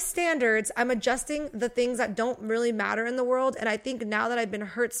not my standards. I'm adjusting the things that don't really matter in the world. And I think now that I've been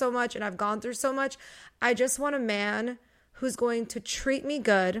hurt so much and I've gone through so much, I just want a man who's going to treat me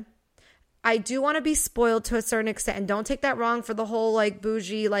good. I do want to be spoiled to a certain extent, and don't take that wrong for the whole like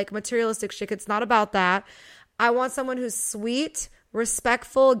bougie, like materialistic shit. It's not about that. I want someone who's sweet,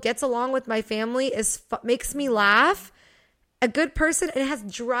 respectful, gets along with my family, makes me laugh, a good person, and has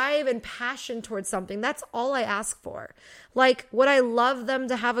drive and passion towards something. That's all I ask for. Like, would I love them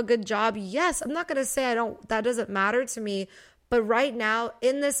to have a good job? Yes. I'm not going to say that doesn't matter to me. But right now,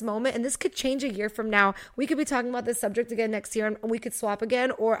 in this moment, and this could change a year from now, we could be talking about this subject again next year, and we could swap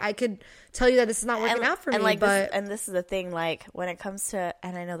again, or I could tell you that this is not working out for me. Like this is the thing, like when it comes to,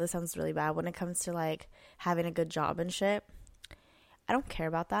 and I know this sounds really bad, when it comes to like having a good job and shit, I don't care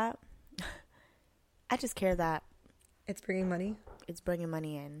about that. I just care that it's bringing money. It's bringing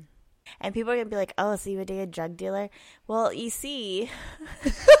money in. And people are going to be like, oh, so you would date a drug dealer? Well, you see...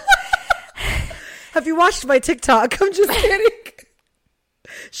 Have you watched my TikTok? I'm just kidding.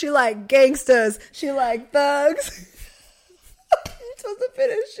 She like gangsters. She like thugs. You're supposed to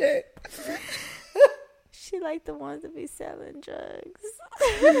finish it. She like the ones that be selling drugs.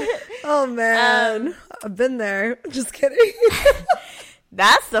 Oh, man. I've been there. Just kidding.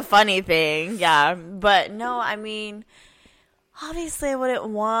 That's the funny thing. Yeah. But no, I mean... Obviously, I wouldn't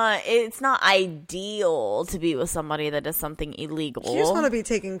want... It's not ideal to be with somebody that does something illegal. You just want to be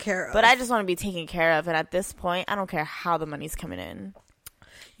taken care of. But I just want to be taken care of. And at this point, I don't care how the money's coming in.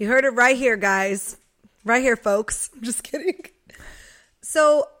 You heard it right here, guys. Right here, folks. I'm just kidding.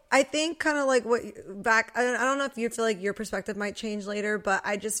 So, I think kind of like I don't know if you feel like your perspective might change later, but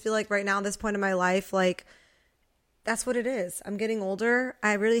I just feel like right now, at this point in my life, like, that's what it is. I'm getting older.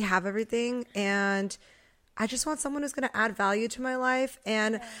 I really have everything. And... I just want someone who's going to add value to my life.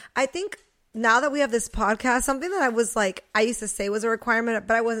 And I think now that we have this podcast, something that I was like, I used to say was a requirement,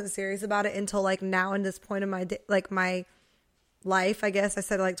 but I wasn't serious about it until like now in this point in my life, I guess I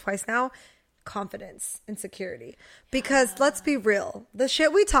said it like twice now, confidence and security. Because let's be real, the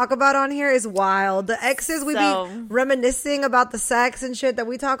shit we talk about on here is wild. The exes, we be reminiscing about the sex and shit that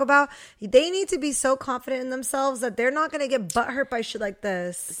we talk about. They need to be so confident in themselves that they're not going to get butthurt by shit like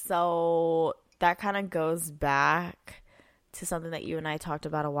this. So... that kind of goes back to something that you and I talked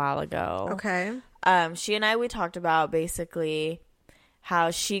about a while ago. Okay. She and I, we talked about basically how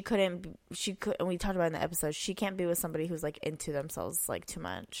she could, and we talked about in the episode, she can't be with somebody who's like into themselves like too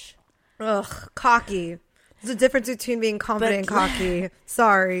much. Ugh, cocky. There's a difference between being confident and cocky.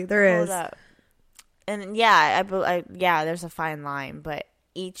 Sorry, there is. And yeah, there's a fine line, but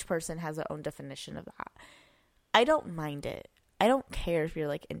each person has their own definition of that. I don't mind it. I don't care if you're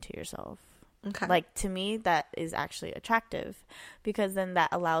like into yourself. Okay. Like, to me, that is actually attractive because then that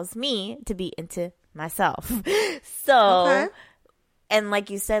allows me to be into myself. So, okay. And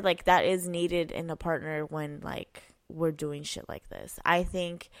like you said, like, that is needed in a partner when, like, we're doing shit like this. I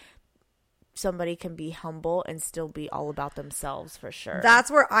think somebody can be humble and still be all about themselves, for sure.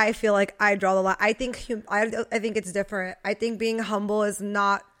 That's where I feel like I draw the line. I think it's different. I think being humble is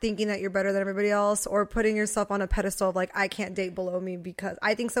not thinking that you're better than everybody else or putting yourself on a pedestal of like, I can't date below me, because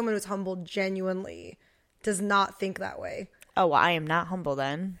I think someone who's humble genuinely does not think that way. Oh, well, I am not humble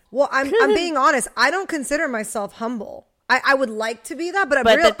then. Well, I'm being honest. I don't consider myself humble. I would like to be that, but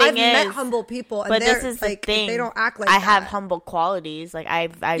I've met humble people, and this is like, the thing. They don't act like I that. have humble qualities. Like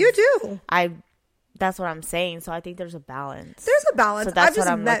you do. That's what I'm saying. So I think there's a balance. There's a balance. So I've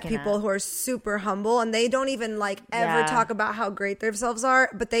just met people who are super humble, and they don't even like ever talk about how great themselves are,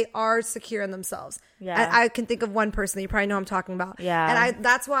 but they are secure in themselves. Yeah. And I can think of one person that you probably know I'm talking about. Yeah. And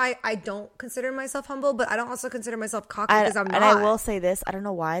that's why I don't consider myself humble, but I don't also consider myself cocky because I'm not. And I will say this. I don't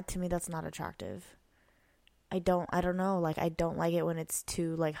know why. To me, that's not attractive. I don't know. Like, I don't like it when it's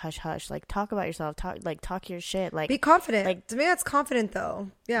too, like, hush-hush. Like, talk about yourself. Talk your shit. Like, be confident. Like, to me, that's confident, though.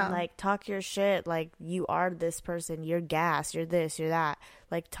 Yeah. Like, talk your shit. Like, you are this person. You're gas. You're this. You're that.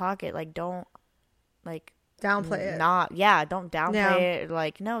 Like, talk it. Like, don't, like... downplay it. Don't downplay it.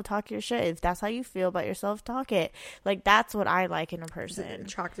 Like, no, talk your shit. If that's how you feel about yourself, talk it. Like, that's what I like in a person. Is it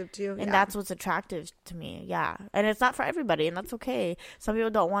attractive to you? And that's what's attractive to me. Yeah. And it's not for everybody, and that's okay. Some people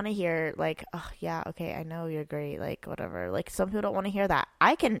don't want to hear, like, oh, yeah, okay, I know you're great, like, whatever. Like, some people don't want to hear that.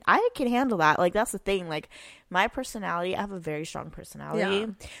 I can handle that. Like, that's the thing. Like, my personality, I have a very strong personality.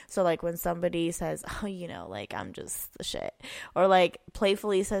 Yeah. So, like, when somebody says, oh, you know, like, I'm just the shit, or, like,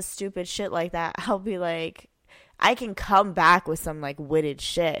 playfully says stupid shit like that, I'll be like, I can come back with some, like, witted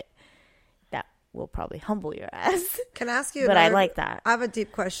shit that will probably humble your ass. Can I ask you But I like that. I have a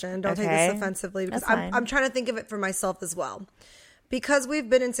deep question. Don't take this offensively, because I'm trying to think of it for myself as well. Because we've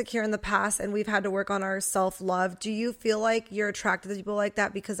been insecure in the past and we've had to work on our self-love, do you feel like you're attracted to people like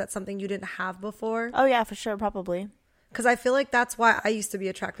that because that's something you didn't have before? Oh, yeah, for sure, probably. Because I feel like that's why I used to be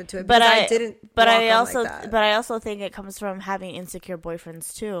attracted to it. Because I didn't. But I also think it comes from having insecure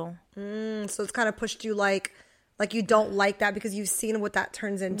boyfriends too. So it's kind of pushed you like you don't like that because you've seen what that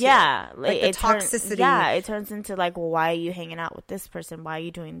turns into. Yeah. Like the toxicity. It turns into like, well, why are you hanging out with this person? Why are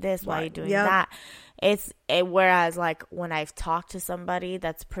you doing this? Why are you doing that? Whereas like when I've talked to somebody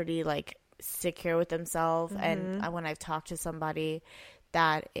that's pretty like secure with themselves, and when I've talked to somebody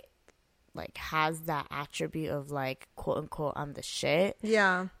that like has that attribute of like, quote unquote, I'm the shit.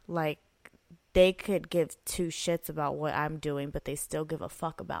 Yeah. Like they could give two shits about what I'm doing, but they still give a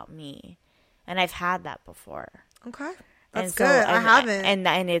fuck about me. And I've had that before. Okay. That's good. I haven't.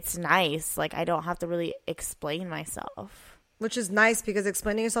 And it's nice. Like, I don't have to really explain myself. Which is nice, because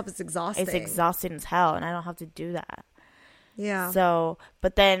explaining yourself is exhausting. It's exhausting as hell, and I don't have to do that. Yeah. So,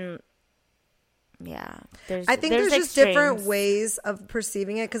 but then, yeah. I think there's just different ways of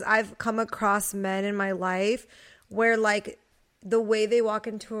perceiving it, because I've come across men in my life where, like, the way they walk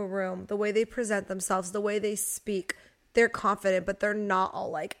into a room, the way they present themselves, the way they speak, they're confident, but they're not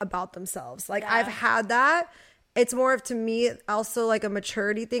all like about themselves. Like I've had that. It's more of, to me, also like a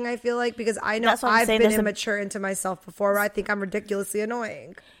maturity thing, I feel like, because I know I've been immature into myself before, where I think I'm ridiculously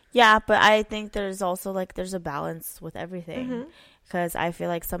annoying. Yeah, but I think there's also like there's a balance with everything, because I feel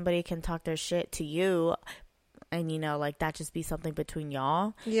like somebody can talk their shit to you, and you know, like that just be something between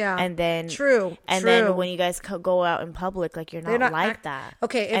y'all. Yeah. And then True. Then when you guys go out in public, like you're not like that.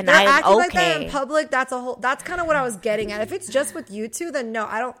 Okay. If they're acting like that in public, that's kind of what I was getting at. If it's just with you two, then no,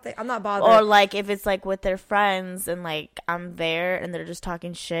 I'm not bothered. Or like if it's like with their friends and like I'm there and they're just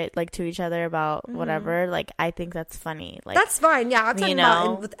talking shit like to each other about whatever, like I think that's funny. Like that's fine. Yeah. I'm talking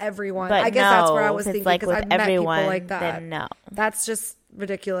about with everyone. But I guess that's where I was thinking, because I've met people like that. Then no. That's just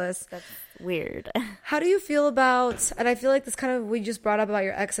ridiculous. That's weird. How do you feel about, and I feel like this kind of, we just brought up about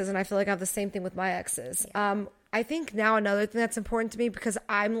your exes, and I feel like I have the same thing with my exes. Yeah. I think now another thing that's important to me, because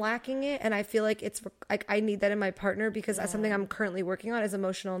I'm lacking it, and I feel like it's like I need that in my partner, because that's something I'm currently working on, is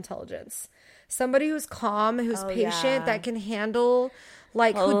emotional intelligence. Somebody who's calm, who's patient, that can handle,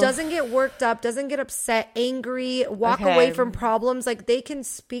 like, who doesn't get worked up, doesn't get upset, angry, walk away from problems. Like, they can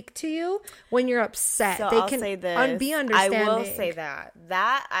speak to you when you're upset. So they can say this. Be understanding. I will say that.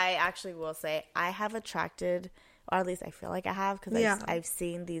 That I actually will say. I have attracted, or at least I feel like I have, because I've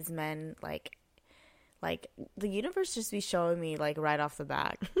seen these men, like the universe just be showing me, like, right off the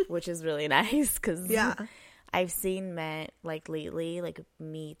bat, which is really nice, because I've seen men, like, lately, like,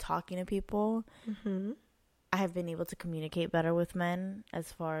 me talking to people. I have been able to communicate better with men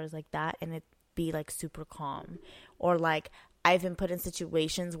as far as like that, and it be like super calm, or like I've been put in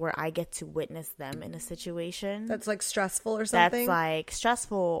situations where I get to witness them in a situation that's like stressful or something. That's like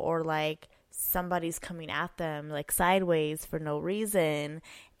stressful, or like somebody's coming at them like sideways for no reason,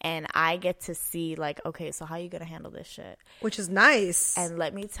 and I get to see like, okay, so how you gonna handle this shit? Which is nice. And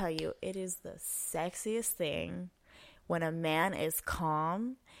let me tell you, it is the sexiest thing when a man is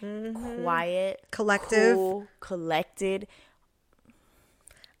calm, quiet, collective, cool, collected.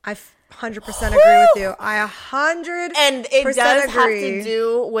 I 100% agree with you. I 100% and it does agree. have to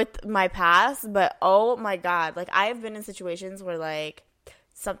do with my past, but oh my God, like I've been in situations where like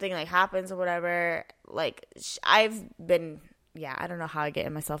something like happens or whatever, like I've been, I don't know how I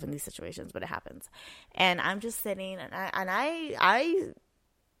get myself in these situations, but it happens. And I'm just sitting and I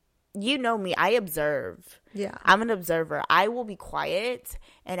you know me, I observe. Yeah. I'm an observer. I will be quiet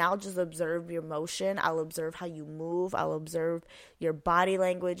and I'll just observe your motion. I'll observe how you move. I'll observe your body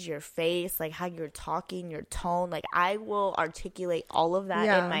language, your face, like how you're talking, your tone. Like I will articulate all of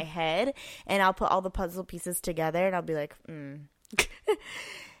that in my head, and I'll put all the puzzle pieces together and I'll be like,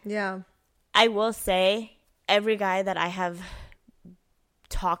 Yeah. I will say every guy that I have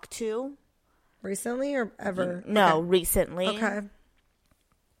talked to. Recently or ever? No, okay. Recently. Okay.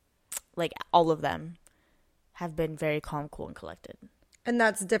 Like all of them have been very calm, cool, and collected. And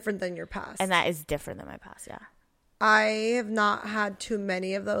that's different than your past. And that is different than my past, yeah. I have not had too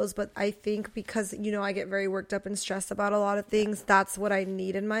many of those, but I think because, you know, I get very worked up and stressed about a lot of things, that's what I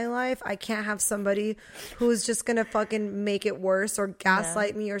need in my life. I can't have somebody who's just going to fucking make it worse or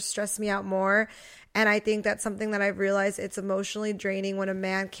gaslight me or stress me out more. And I think that's something that I've realized, it's emotionally draining when a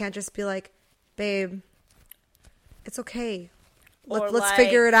man can't just be like, babe, it's okay. Let's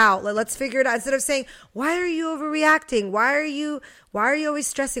figure it out. Let's figure it out. Instead of saying, why are you overreacting? Why are you always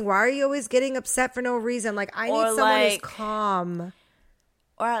stressing? Why are you always getting upset for no reason? Like, I need someone who's calm.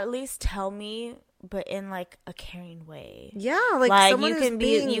 Or at least tell me, but in like a caring way. Yeah, like someone you can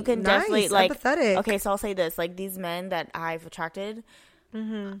be, you can nice, definitely like empathetic. Okay, so I'll say this: like these men that I've attracted,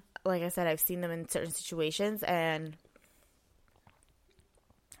 like I said, I've seen them in certain situations, and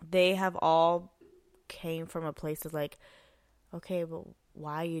they have all came from a place of like, okay, but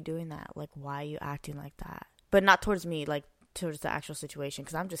why are you doing that? Like, why are you acting like that? But not towards me, like towards the actual situation,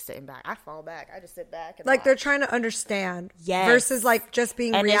 because I'm just sitting back. I fall back. I just sit back. And like watch. They're trying to understand. Yes. Versus like just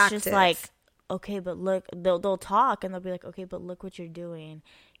being and reactive. It's just like, okay, but look, they'll talk and they'll be like, okay, but look what you're doing.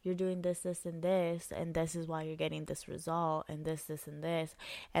 You're doing this, this, and this is why you're getting this result, and this, and this.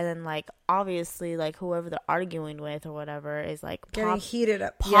 And then, like, obviously, like, whoever they're arguing with or whatever is, like, getting heated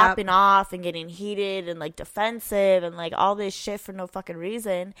up. Popping off and getting heated and, like, defensive and, like, all this shit for no fucking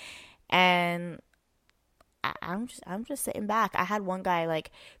reason. And I'm just sitting back. I had one guy, like,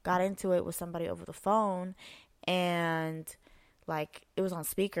 got into it with somebody over the phone, and, like, it was on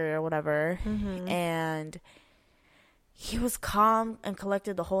speaker or whatever, and he was calm and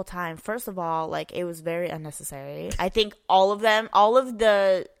collected the whole time. First of all, like, it was very unnecessary. I think all of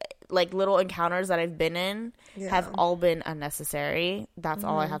the, like, little encounters that I've been in have all been unnecessary. That's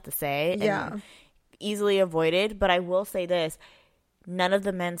all I have to say. Yeah. And easily avoided. But I will say this. None of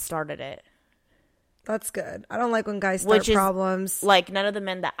the men started it. That's good. I don't like when guys start problems. Like, none of the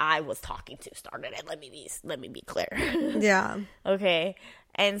men that I was talking to started it. Let me be clear. Yeah. Okay.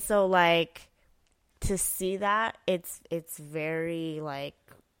 And so, like, to see that, it's very like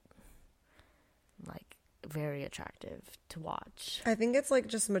very attractive to watch. I think it's like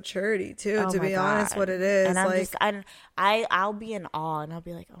just maturity too, to be honest, what it is. And I'll be in awe, and I'll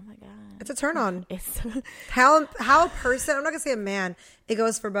be like, oh my God. It's a turn on. It's how a person, I'm not gonna say a man, it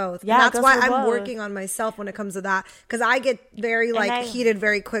goes for both. Yeah, and that's why I'm working on myself when it comes to that, because I get very heated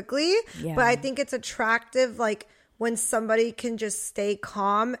very quickly. Yeah. But I think it's attractive, like when somebody can just stay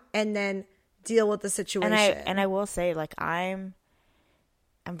calm and then deal with the situation. And I will say, like, I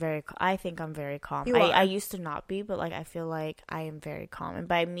think I'm very calm. I used to not be, but like I feel like I am very calm. And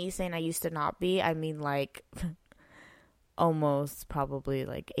by me saying I used to not be, I mean like almost probably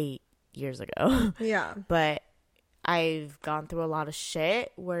like 8 years ago. Yeah. But I've gone through a lot of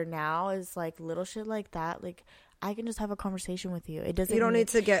shit where now is like little shit like that, like I can just have a conversation with you. It doesn't. You don't need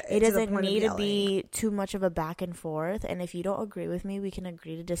to get. It doesn't need to be too much of a back and forth. And if you don't agree with me, we can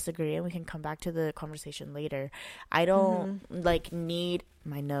agree to disagree, and we can come back to the conversation later. I don't like need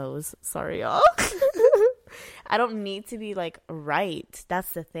my nose. Sorry, y'all. I don't need to be like right.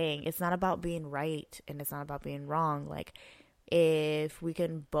 That's the thing. It's not about being right, and it's not about being wrong. Like, if we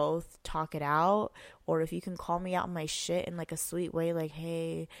can both talk it out, or if you can call me out on my shit in like a sweet way, like,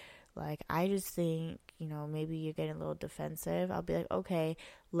 hey, like, I just think, you know, maybe you're getting a little defensive. I'll be like, okay,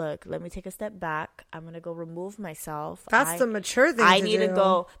 look, let me take a step back. I'm going to go remove myself. That's the mature thing I need to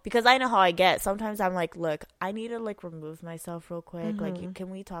go, because I know how I get. Sometimes I'm like, look, I need to like remove myself real quick. Like, can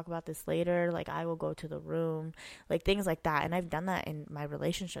we talk about this later? Like, I will go to the room, like things like that. And I've done that in my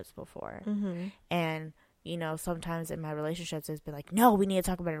relationships before. And, you know, sometimes in my relationships, it's been like, no, we need to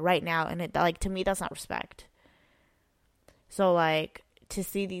talk about it right now. And it, like, to me, that's not respect. So, like, to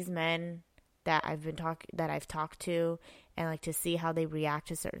see these men that I've talked to, and like to see how they react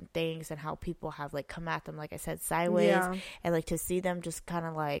to certain things and how people have like come at them, like I said, sideways, and like to see them just kind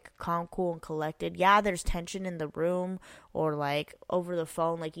of like calm, cool, and collected. Yeah, there's tension in the room or like over the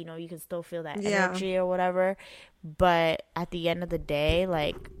phone, like, you know, you can still feel that energy or whatever, but at the end of the day,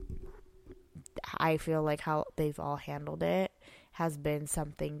 like, I feel like how they've all handled it has been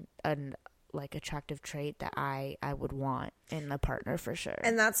something like attractive trait that I would want in a partner for sure.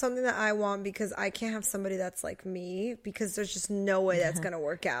 And that's something that I want, because I can't have somebody that's like me, because there's just no way that's going to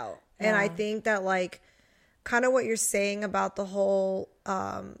work out. And I think that like kind of what you're saying about the whole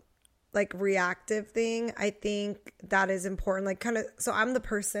like reactive thing, I think that is important. Like kind of, so I'm the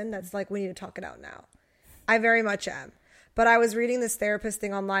person that's like, we need to talk it out now. I very much am. But I was reading this therapist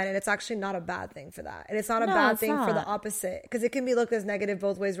thing online, and it's actually not a bad thing for that. And it's not a bad thing for the opposite, because it can be looked as negative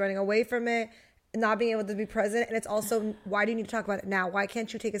both ways, running away from it, not being able to be present. And it's also, why do you need to talk about it now? Why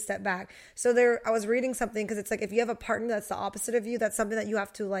can't you take a step back? So I was reading something, because it's like, if you have a partner that's the opposite of you, that's something that you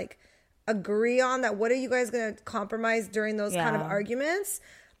have to like agree on, that what are you guys going to compromise during those kind of arguments?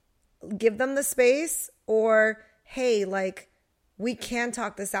 Give them the space, or, hey, like, we can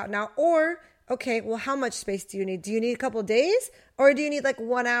talk this out now. Or, okay, well, how much space do you need? Do you need a couple of days, or do you need like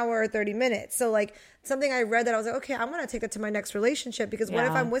 1 hour or 30 minutes? So like something I read that I was like, okay, I'm going to take that to my next relationship, because what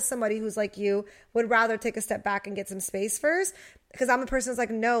if I'm with somebody who's like you, would rather take a step back and get some space first? Because I'm a person who's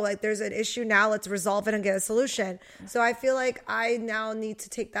like, no, like there's an issue now, let's resolve it and get a solution. So I feel like I now need to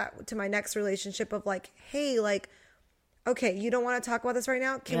take that to my next relationship of like, hey, like, okay, you don't want to talk about this right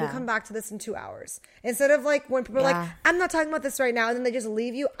now? Can we come back to this in 2 hours? Instead of like when people are like, I'm not talking about this right now, and then they just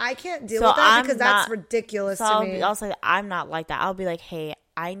leave you. I can't deal with that, because that's ridiculous to me. I'll say I'm not like that. I'll be like, hey,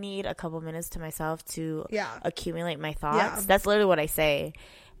 I need a couple minutes to myself to accumulate my thoughts. Yeah. That's literally what I say.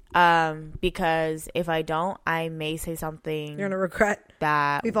 Because if I don't, I may say something you're gonna regret.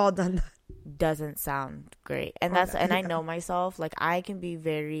 That we've all done that. Doesn't sound great. And I know myself, like I can be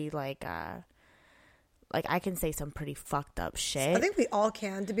very like I can say some pretty fucked up shit. I think we all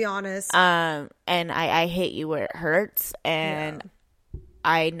can, to be honest. And I hate you where it hurts. And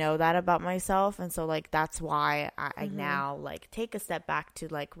I know that about myself. And so, like, that's why I now, like, take a step back to,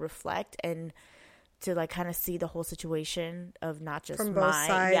 like, reflect and to, like, kind of see the whole situation of not just from both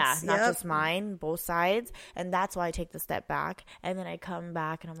sides. Yeah, not just mine, both sides. And that's why I take the step back. And then I come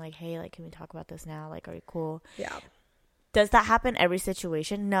back and I'm like, hey, like, can we talk about this now? Like, are you cool? Yeah. Does that happen every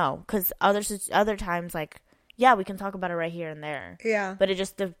situation? No, because other times, like, yeah, we can talk about it right here and there. Yeah. But it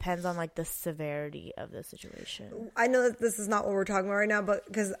just depends on, like, the severity of the situation. I know that this is not what we're talking about right now, but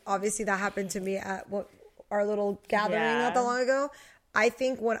because obviously that happened to me at our little gathering not that long ago. I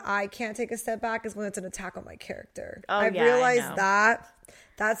think when I can't take a step back is when it's an attack on my character. I've realized that.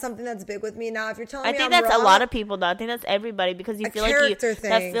 That's something that's big with me now. If you're telling me I think that's wrong, a lot of people, though. I think that's everybody, because you feel like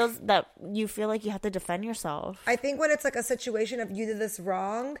you feel like you have to defend yourself. I think when it's like a situation of you did this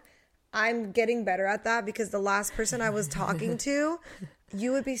wrong, I'm getting better at that, because the last person I was talking to,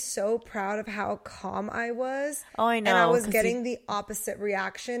 you would be so proud of how calm I was. Oh, I know. And I was getting the opposite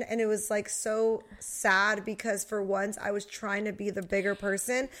reaction, and it was like so sad, because for once I was trying to be the bigger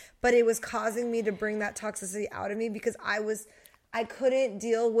person, but it was causing me to bring that toxicity out of me, because I couldn't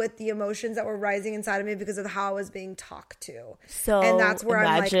deal with the emotions that were rising inside of me because of how I was being talked to. So, and that's where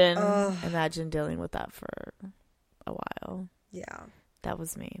imagine dealing with that for a while. Yeah. That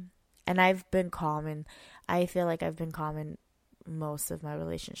was me. And I've been calm, and I feel like I've been calm in most of my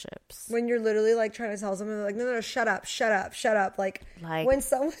relationships. When you're literally like trying to tell someone, they're like, no, shut up. Like when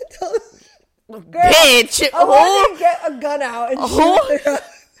someone tells bitch, I want to get a gun out and shoot their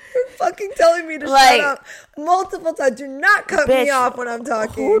You're fucking telling me to shut up multiple times. Do not cut me off when I'm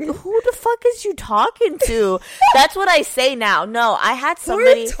talking. Who the fuck is you talking to? That's what I say now. No, I had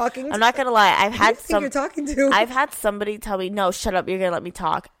somebody. I'm not gonna lie. I've had you're talking to. I've had somebody tell me, "No, shut up. You're gonna let me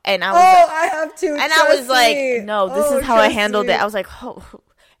talk." And I was. I have to. And I was like, "No, this is how I handled it." I was like, "Oh."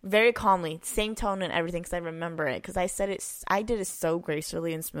 Very calmly, same tone and everything, because I remember it, because I said it, I did it so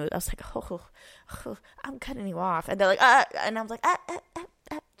gracefully and smooth. I was like, oh, I'm cutting you off, and they're like, and I was like,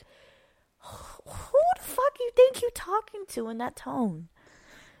 who the fuck you think you talking to in that tone?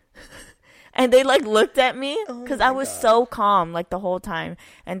 And they like looked at me, because I was so calm like the whole time,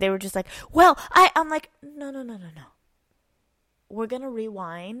 and they were just like, well, I'm like, no. we're going to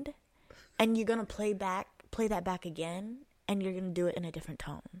rewind and you're going to play that back again, and you're going to do it in a different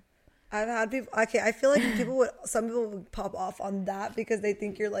tone. I've had people, okay, I feel like some people would pop off on that because they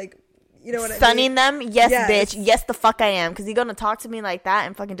think you're like, you know what stunning I mean? Them? Yes, bitch. Yes, the fuck I am. Because you're going to talk to me like that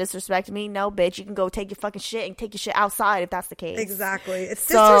and fucking disrespect me? No, bitch. You can go take your fucking shit and take your shit outside if that's the case. Exactly. It's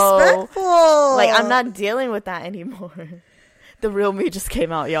disrespectful. Like, I'm not dealing with that anymore. The real me just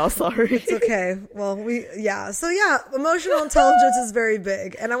came out, y'all. Sorry. It's okay. Well, So, yeah, emotional intelligence is very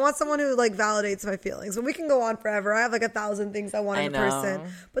big. And I want someone who, like, validates my feelings. And we can go on forever. I have, like, 1,000 things I want in a person.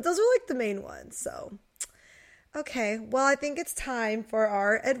 But those are, like, the main ones. So, okay. Well, I think it's time for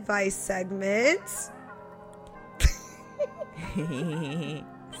our advice segment.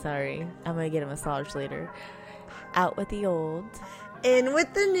 Sorry. I'm going to get a massage later. Out with the old. In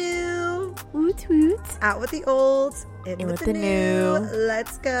with the new. Woot woot. Out with the old. In with the new.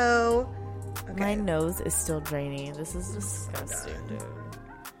 Let's go. Okay. My nose is still draining. This is disgusting, dude.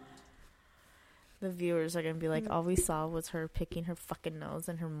 The viewers are going to be like, all we saw was her picking her fucking nose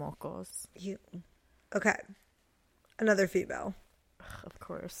and her mocos. Okay. Another female. Of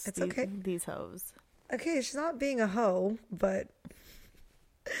course. It's okay. These hoes. Okay, she's not being a hoe, but...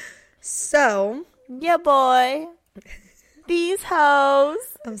 So... Yeah, boy. These hoes.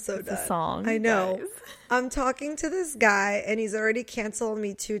 I'm so done. It's a song. I know. Guys. I'm talking to this guy, and he's already canceled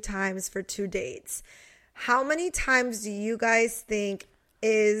me 2 times for 2 dates. How many times do you guys think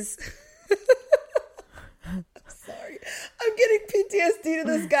is... I'm sorry. I'm getting PTSD to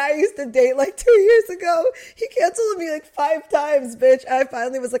this guy I used to date like 2 years ago. He canceled me like 5 times, bitch. I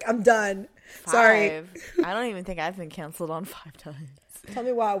finally was like, I'm done. 5. Sorry. I don't even think I've been canceled on 5 times. Tell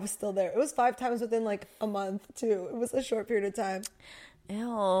me why I was still there. It was 5 times within like a month too. It was a short period of time.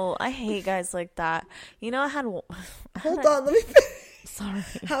 Ew, I hate guys like that. You know, Hold on, let me finish. Sorry.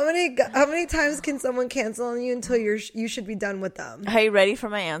 How many times can someone cancel on you until you should be done with them? Are you ready for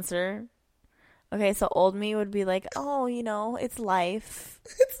my answer? Okay, so old me would be like, oh, you know, it's life.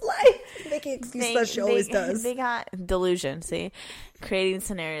 It's life. Making excuses that she always does. They got delusion, see? Creating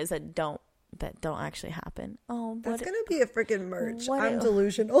scenarios that don't actually happen. Oh, that's going to be a freaking merch. I'm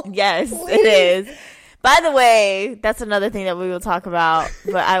delusional. Yes, please. It is. By the way, that's another thing that we will talk about,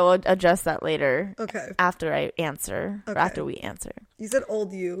 but I will address that later. Okay. After I answer. Okay. Or after we answer. You said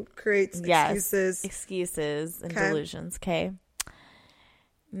old you creates excuses. Excuses and delusions, okay?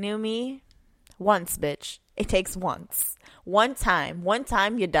 New me, once, bitch. It takes once. One time,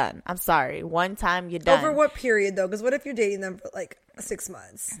 you're done. I'm sorry. One time, you're done. Over what period, though? Because what if you're dating them for like 6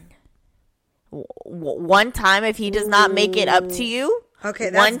 months? One time, if he does not make it up to you, okay,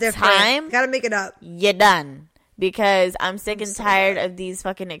 that's different. Time, gotta make it up. You're done. Because I'm sick and tired of these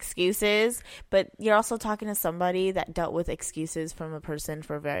fucking excuses. But you're also talking to somebody that dealt with excuses from a person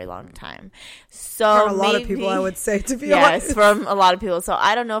for a very long time. So from a lot of people, I would say, to be honest. Yes, from a lot of people. So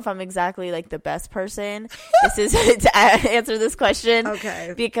I don't know if I'm exactly like the best person. This is to answer this question.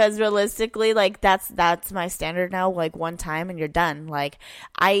 Okay. Because realistically, like that's my standard now. Like one time and you're done. Like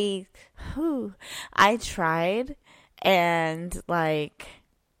I tried, and like.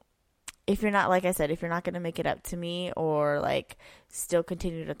 If you're not, like I said, if you're not going to make it up to me or like still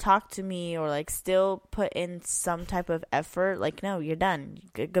continue to talk to me or like still put in some type of effort, like, no, you're done.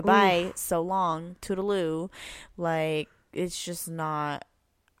 Goodbye. Oof. So long. Toodaloo. Like, it's just not.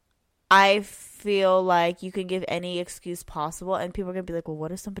 I feel like you can give any excuse possible and people are going to be like, well,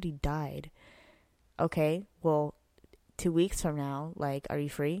 what if somebody died? Okay. Well, 2 weeks from now, like, are you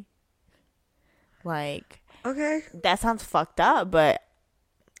free? Like. Okay. That sounds fucked up, but.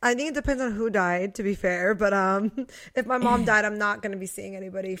 I think it depends on who died, to be fair. But if my mom died, I'm not going to be seeing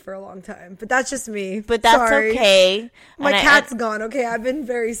anybody for a long time. But that's just me. But that's okay. My cat's gone. Okay, I've been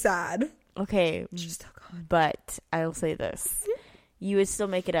very sad. Okay. She's still gone. But I will say this. You would still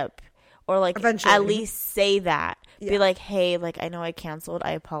make it up. Or like eventually. At least say that. Yeah. Be like, hey, like I know I canceled.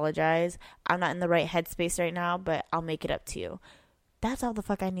 I apologize. I'm not in the right headspace right now, but I'll make it up to you. That's all the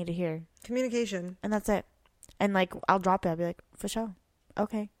fuck I need to hear. Communication. And that's it. And like I'll drop it. I'll be like, for sure.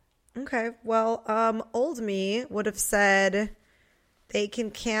 Okay. Well, old me would have said they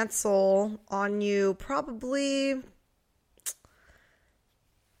can cancel on you probably.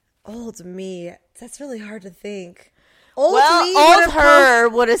 Old me. That's really hard to think. Old her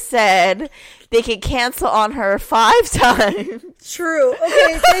would have said they could cancel on her 5 times. True.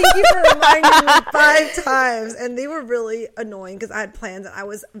 Okay, thank you for reminding me 5 times. And they were really annoying because I had plans and I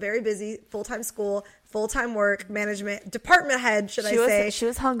was very busy, full-time school, full-time work, management, department head, should I say. She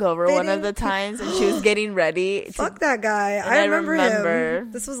was hungover one of the times and she was getting ready. Fuck that guy. I remember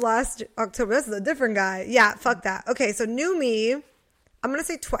him. This was last October. This is a different guy. Yeah, fuck that. Okay, so new me, I'm going to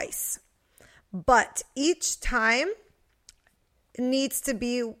say twice. But each time, needs to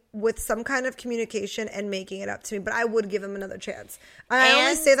be with some kind of communication and making it up to me, but I would give him another chance. I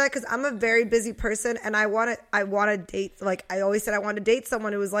only say that because I'm a very busy person and I want to date. Like I always said, I want to date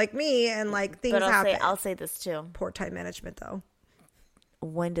someone who was like me, and like things happen. I'll say this too. Poor time management though.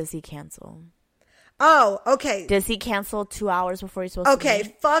 When does he cancel? Oh, okay. Does he cancel 2 hours before he's supposed to?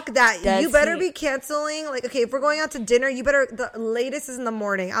 Okay, fuck that. You better be canceling. Like, okay, if we're going out to dinner, you better, the latest is in the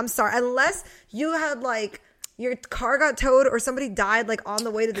morning. I'm sorry. Unless you had like, your car got towed or somebody died like on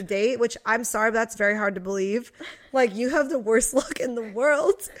the way to the date, which I'm sorry, but that's very hard to believe. Like, you have the worst luck in the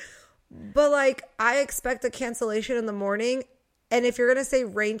world. But like, I expect a cancellation in the morning. And if you're going to say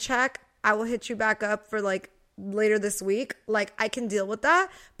rain check, I will hit you back up for like later this week. Like, I can deal with that,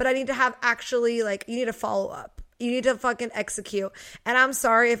 but I need to have actually like, you need to follow up. You need to fucking execute. And I'm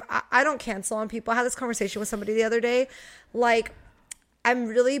sorry if I don't cancel on people. I had this conversation with somebody the other day. Like, I'm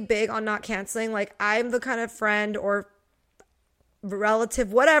really big on not canceling. Like, I'm the kind of friend or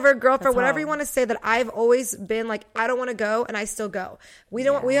relative, whatever, girlfriend, whatever you want to say, that I've always been like, I don't want to go, and I still go. We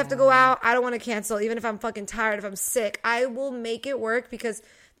have to go out. I don't want to cancel, even if I'm fucking tired, if I'm sick. I will make it work because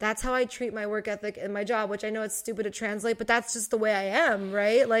that's how I treat my work ethic and my job, which I know it's stupid to translate, but that's just the way I am,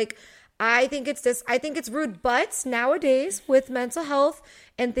 right? Like, I think it's rude. But nowadays with mental health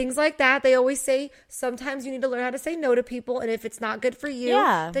and things like that, they always say sometimes you need to learn how to say no to people. And if it's not good for you,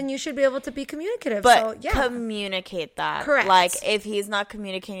 then you should be able to be communicative. But communicate that. Correct. Like, if he's not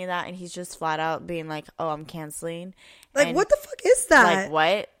communicating that and he's just flat out being like, oh, I'm canceling. Like, what the fuck is that? Like,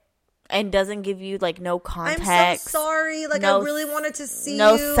 what? And doesn't give you like no context. I'm so sorry. Like, I really wanted to see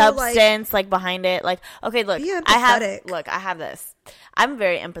no substance like behind it. Like, okay, look, I have this. I'm a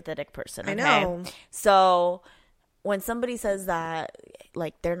very empathetic person. Okay? I know. So when somebody says that,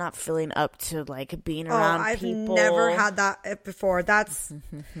 like, they're not feeling up to like being around people. I've never had that before. That's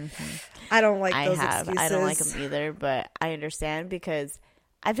I don't like those excuses. I don't like them either, but I understand because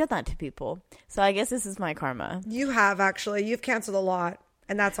I've done that to people. So I guess this is my karma. You have, actually. You've canceled a lot.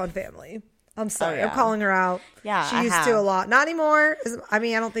 And that's on family. I'm sorry. I'm calling her out. Yeah, she used to a lot. Not anymore. I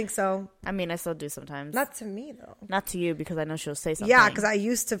mean, I don't think so. I mean, I still do sometimes. Not to me, though. Not to you, because I know she'll say something. Yeah, because I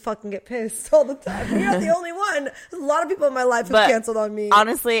used to fucking get pissed all the time. You're not the only one. There's a lot of people in my life who canceled on me.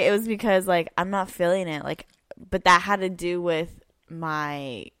 Honestly, it was because, like, I'm not feeling it. Like, but that had to do with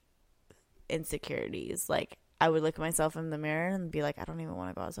my insecurities. Like, I would look at myself in the mirror and be like, I don't even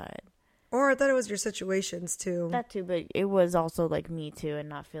want to go outside. Or I thought it was your situations, too. That, too. But it was also, like, me, too, and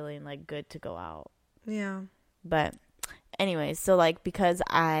not feeling, like, good to go out. Yeah. But anyway, so, like, because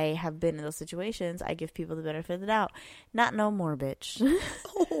I have been in those situations, I give people the benefit of the doubt. Not no more, bitch.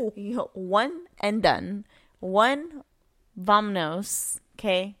 Oh. One and done. One, vámonos.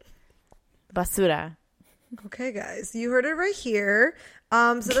 Okay? Basura. Okay, guys. You heard it right here.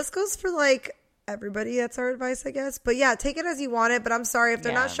 So this goes for, like, everybody. That's our advice, I guess. But yeah, take it as you want it. But I'm sorry if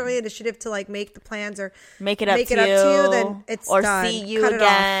they're not showing initiative to like make the plans or make it up to you, then it's or done. See you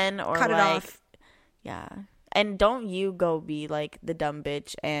again, or cut it off. Yeah, and don't you go be like the dumb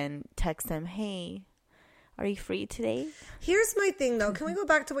bitch and text them, hey, are you free today? Here's my thing though. Can we go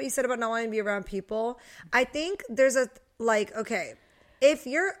back to what you said about not wanting to be around people? I think there's a like, okay, if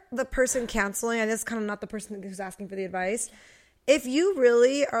you're the person canceling, and this is kind of not the person who's asking for the advice. If you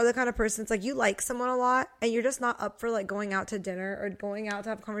really are the kind of person, it's like you like someone a lot and you're just not up for like going out to dinner or going out to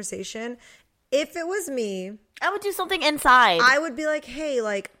have a conversation. If it was me, I would do something inside. I would be like, hey,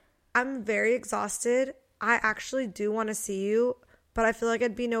 like, I'm very exhausted. I actually do want to see you, but I feel like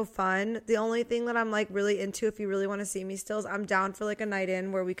it'd be no fun. The only thing that I'm like really into, if you really want to see me still, is I'm down for like a night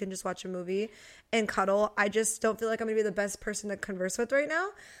in where we can just watch a movie and cuddle. I just don't feel like I'm going to be the best person to converse with right now.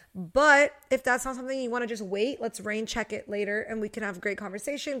 But if that's not something you want to just wait, let's rain check it later and we can have a great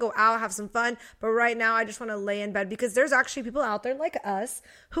conversation, go out, have some fun. But right now, I just want to lay in bed because there's actually people out there like us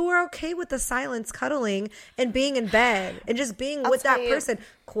who are okay with the silence, cuddling, and being in bed and just being with that person.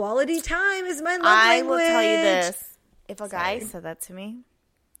 Quality time is my love language. I will tell you this. If a guy said that to me,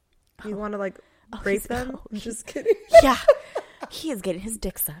 you want to like rape them? I'm just kidding. Yeah. He is getting his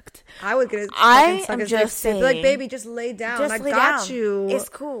dick sucked. I would get his dick sucked. Like, baby, just lay down. I got you. It's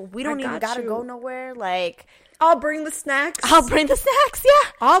cool. We don't even gotta go nowhere. Like, I'll bring the snacks. Yeah. I'll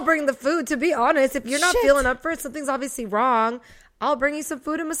bring the food. To be honest, if you're not feeling up for it, something's obviously wrong. I'll bring you some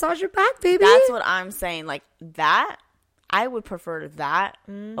food and massage your back, baby. That's what I'm saying. Like that, I would prefer that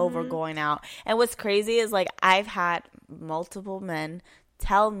over going out. And what's crazy is like I've had multiple men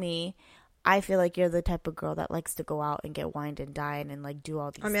tell me, I feel like you're the type of girl that likes to go out and get wined and dine and like do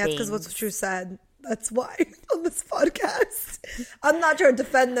all these things. That's because what you said. That's why on this podcast. I'm not trying to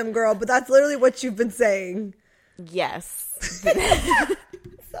defend them, girl, but that's literally what you've been saying. Yes.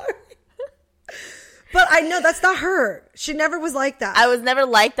 Sorry. But I know that's not her. She never was like that. I was never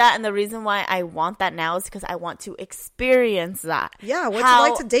like that, and the reason why I want that now is because I want to experience that. Yeah, what's it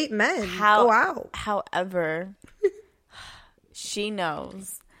like to date men? Go out. However, she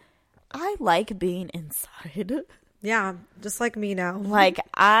knows I like being inside. Yeah, just like me now. Like,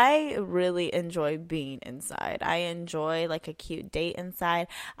 I really enjoy being inside. I enjoy, like, a cute date inside.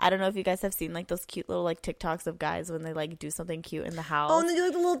 I don't know if you guys have seen, like, those cute little, like, TikToks of guys when they, like, do something cute in the house. Oh, and they do,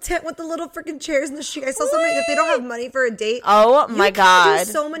 like, the little tent with the little freaking chairs and the sheet. I saw something, if they don't have money for a date. Oh, my God. You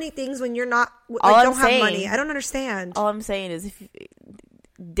do so many things when you're not, like, don't have money. I don't understand. All I'm saying is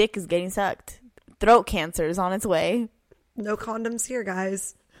dick is getting sucked. Throat cancer is on its way. No condoms here,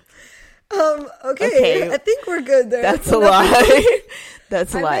 guys. Okay. I think we're good there. That's a lie.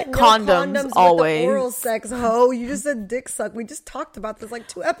 That's a lie. No condoms always. With the oral sex, ho. You just said dick suck. We just talked about this like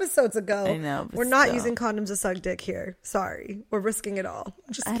 2 episodes ago. I know. We're not using condoms to suck dick here. Sorry. We're risking it all.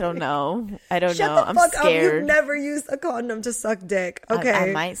 I don't know. I'm Shut the fuck scared. Up. You've never used a condom to suck dick. Okay.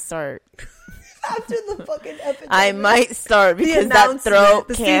 I might start. After the fucking epidemic. I might start because that throat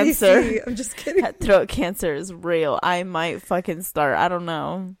cancer. CDC. I'm just kidding. That throat cancer is real. I might fucking start. I don't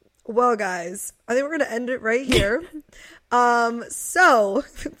know. Well, guys, I think we're going to end it right here. So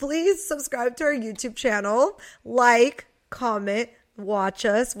please subscribe to our YouTube channel, like, comment, watch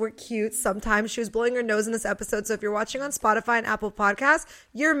us. We're cute. Sometimes she was blowing her nose in this episode. So if you're watching on Spotify and Apple Podcasts,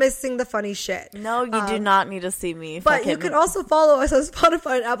 you're missing the funny shit. No, you do not need to see me. But you can also follow us on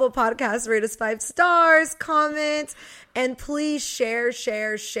Spotify and Apple Podcasts. Rate us 5 stars, comment, and please share.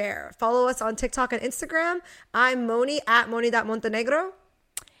 Follow us on TikTok and Instagram. I'm Moni at Moni.Montenegro.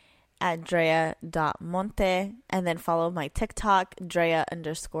 At Drea.Monte, and then follow my TikTok,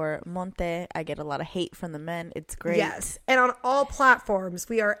 Drea_Monte. I get a lot of hate from the men. It's great. Yes. And on all platforms,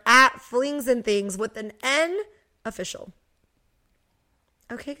 we are at Flings and Things with an N official.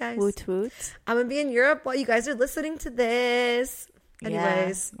 Okay, guys. Woot woot. I'm going to be in Europe while you guys are listening to this.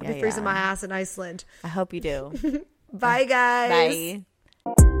 Anyways, I'll be freezing my ass in Iceland. I hope you do. Bye, guys. Bye.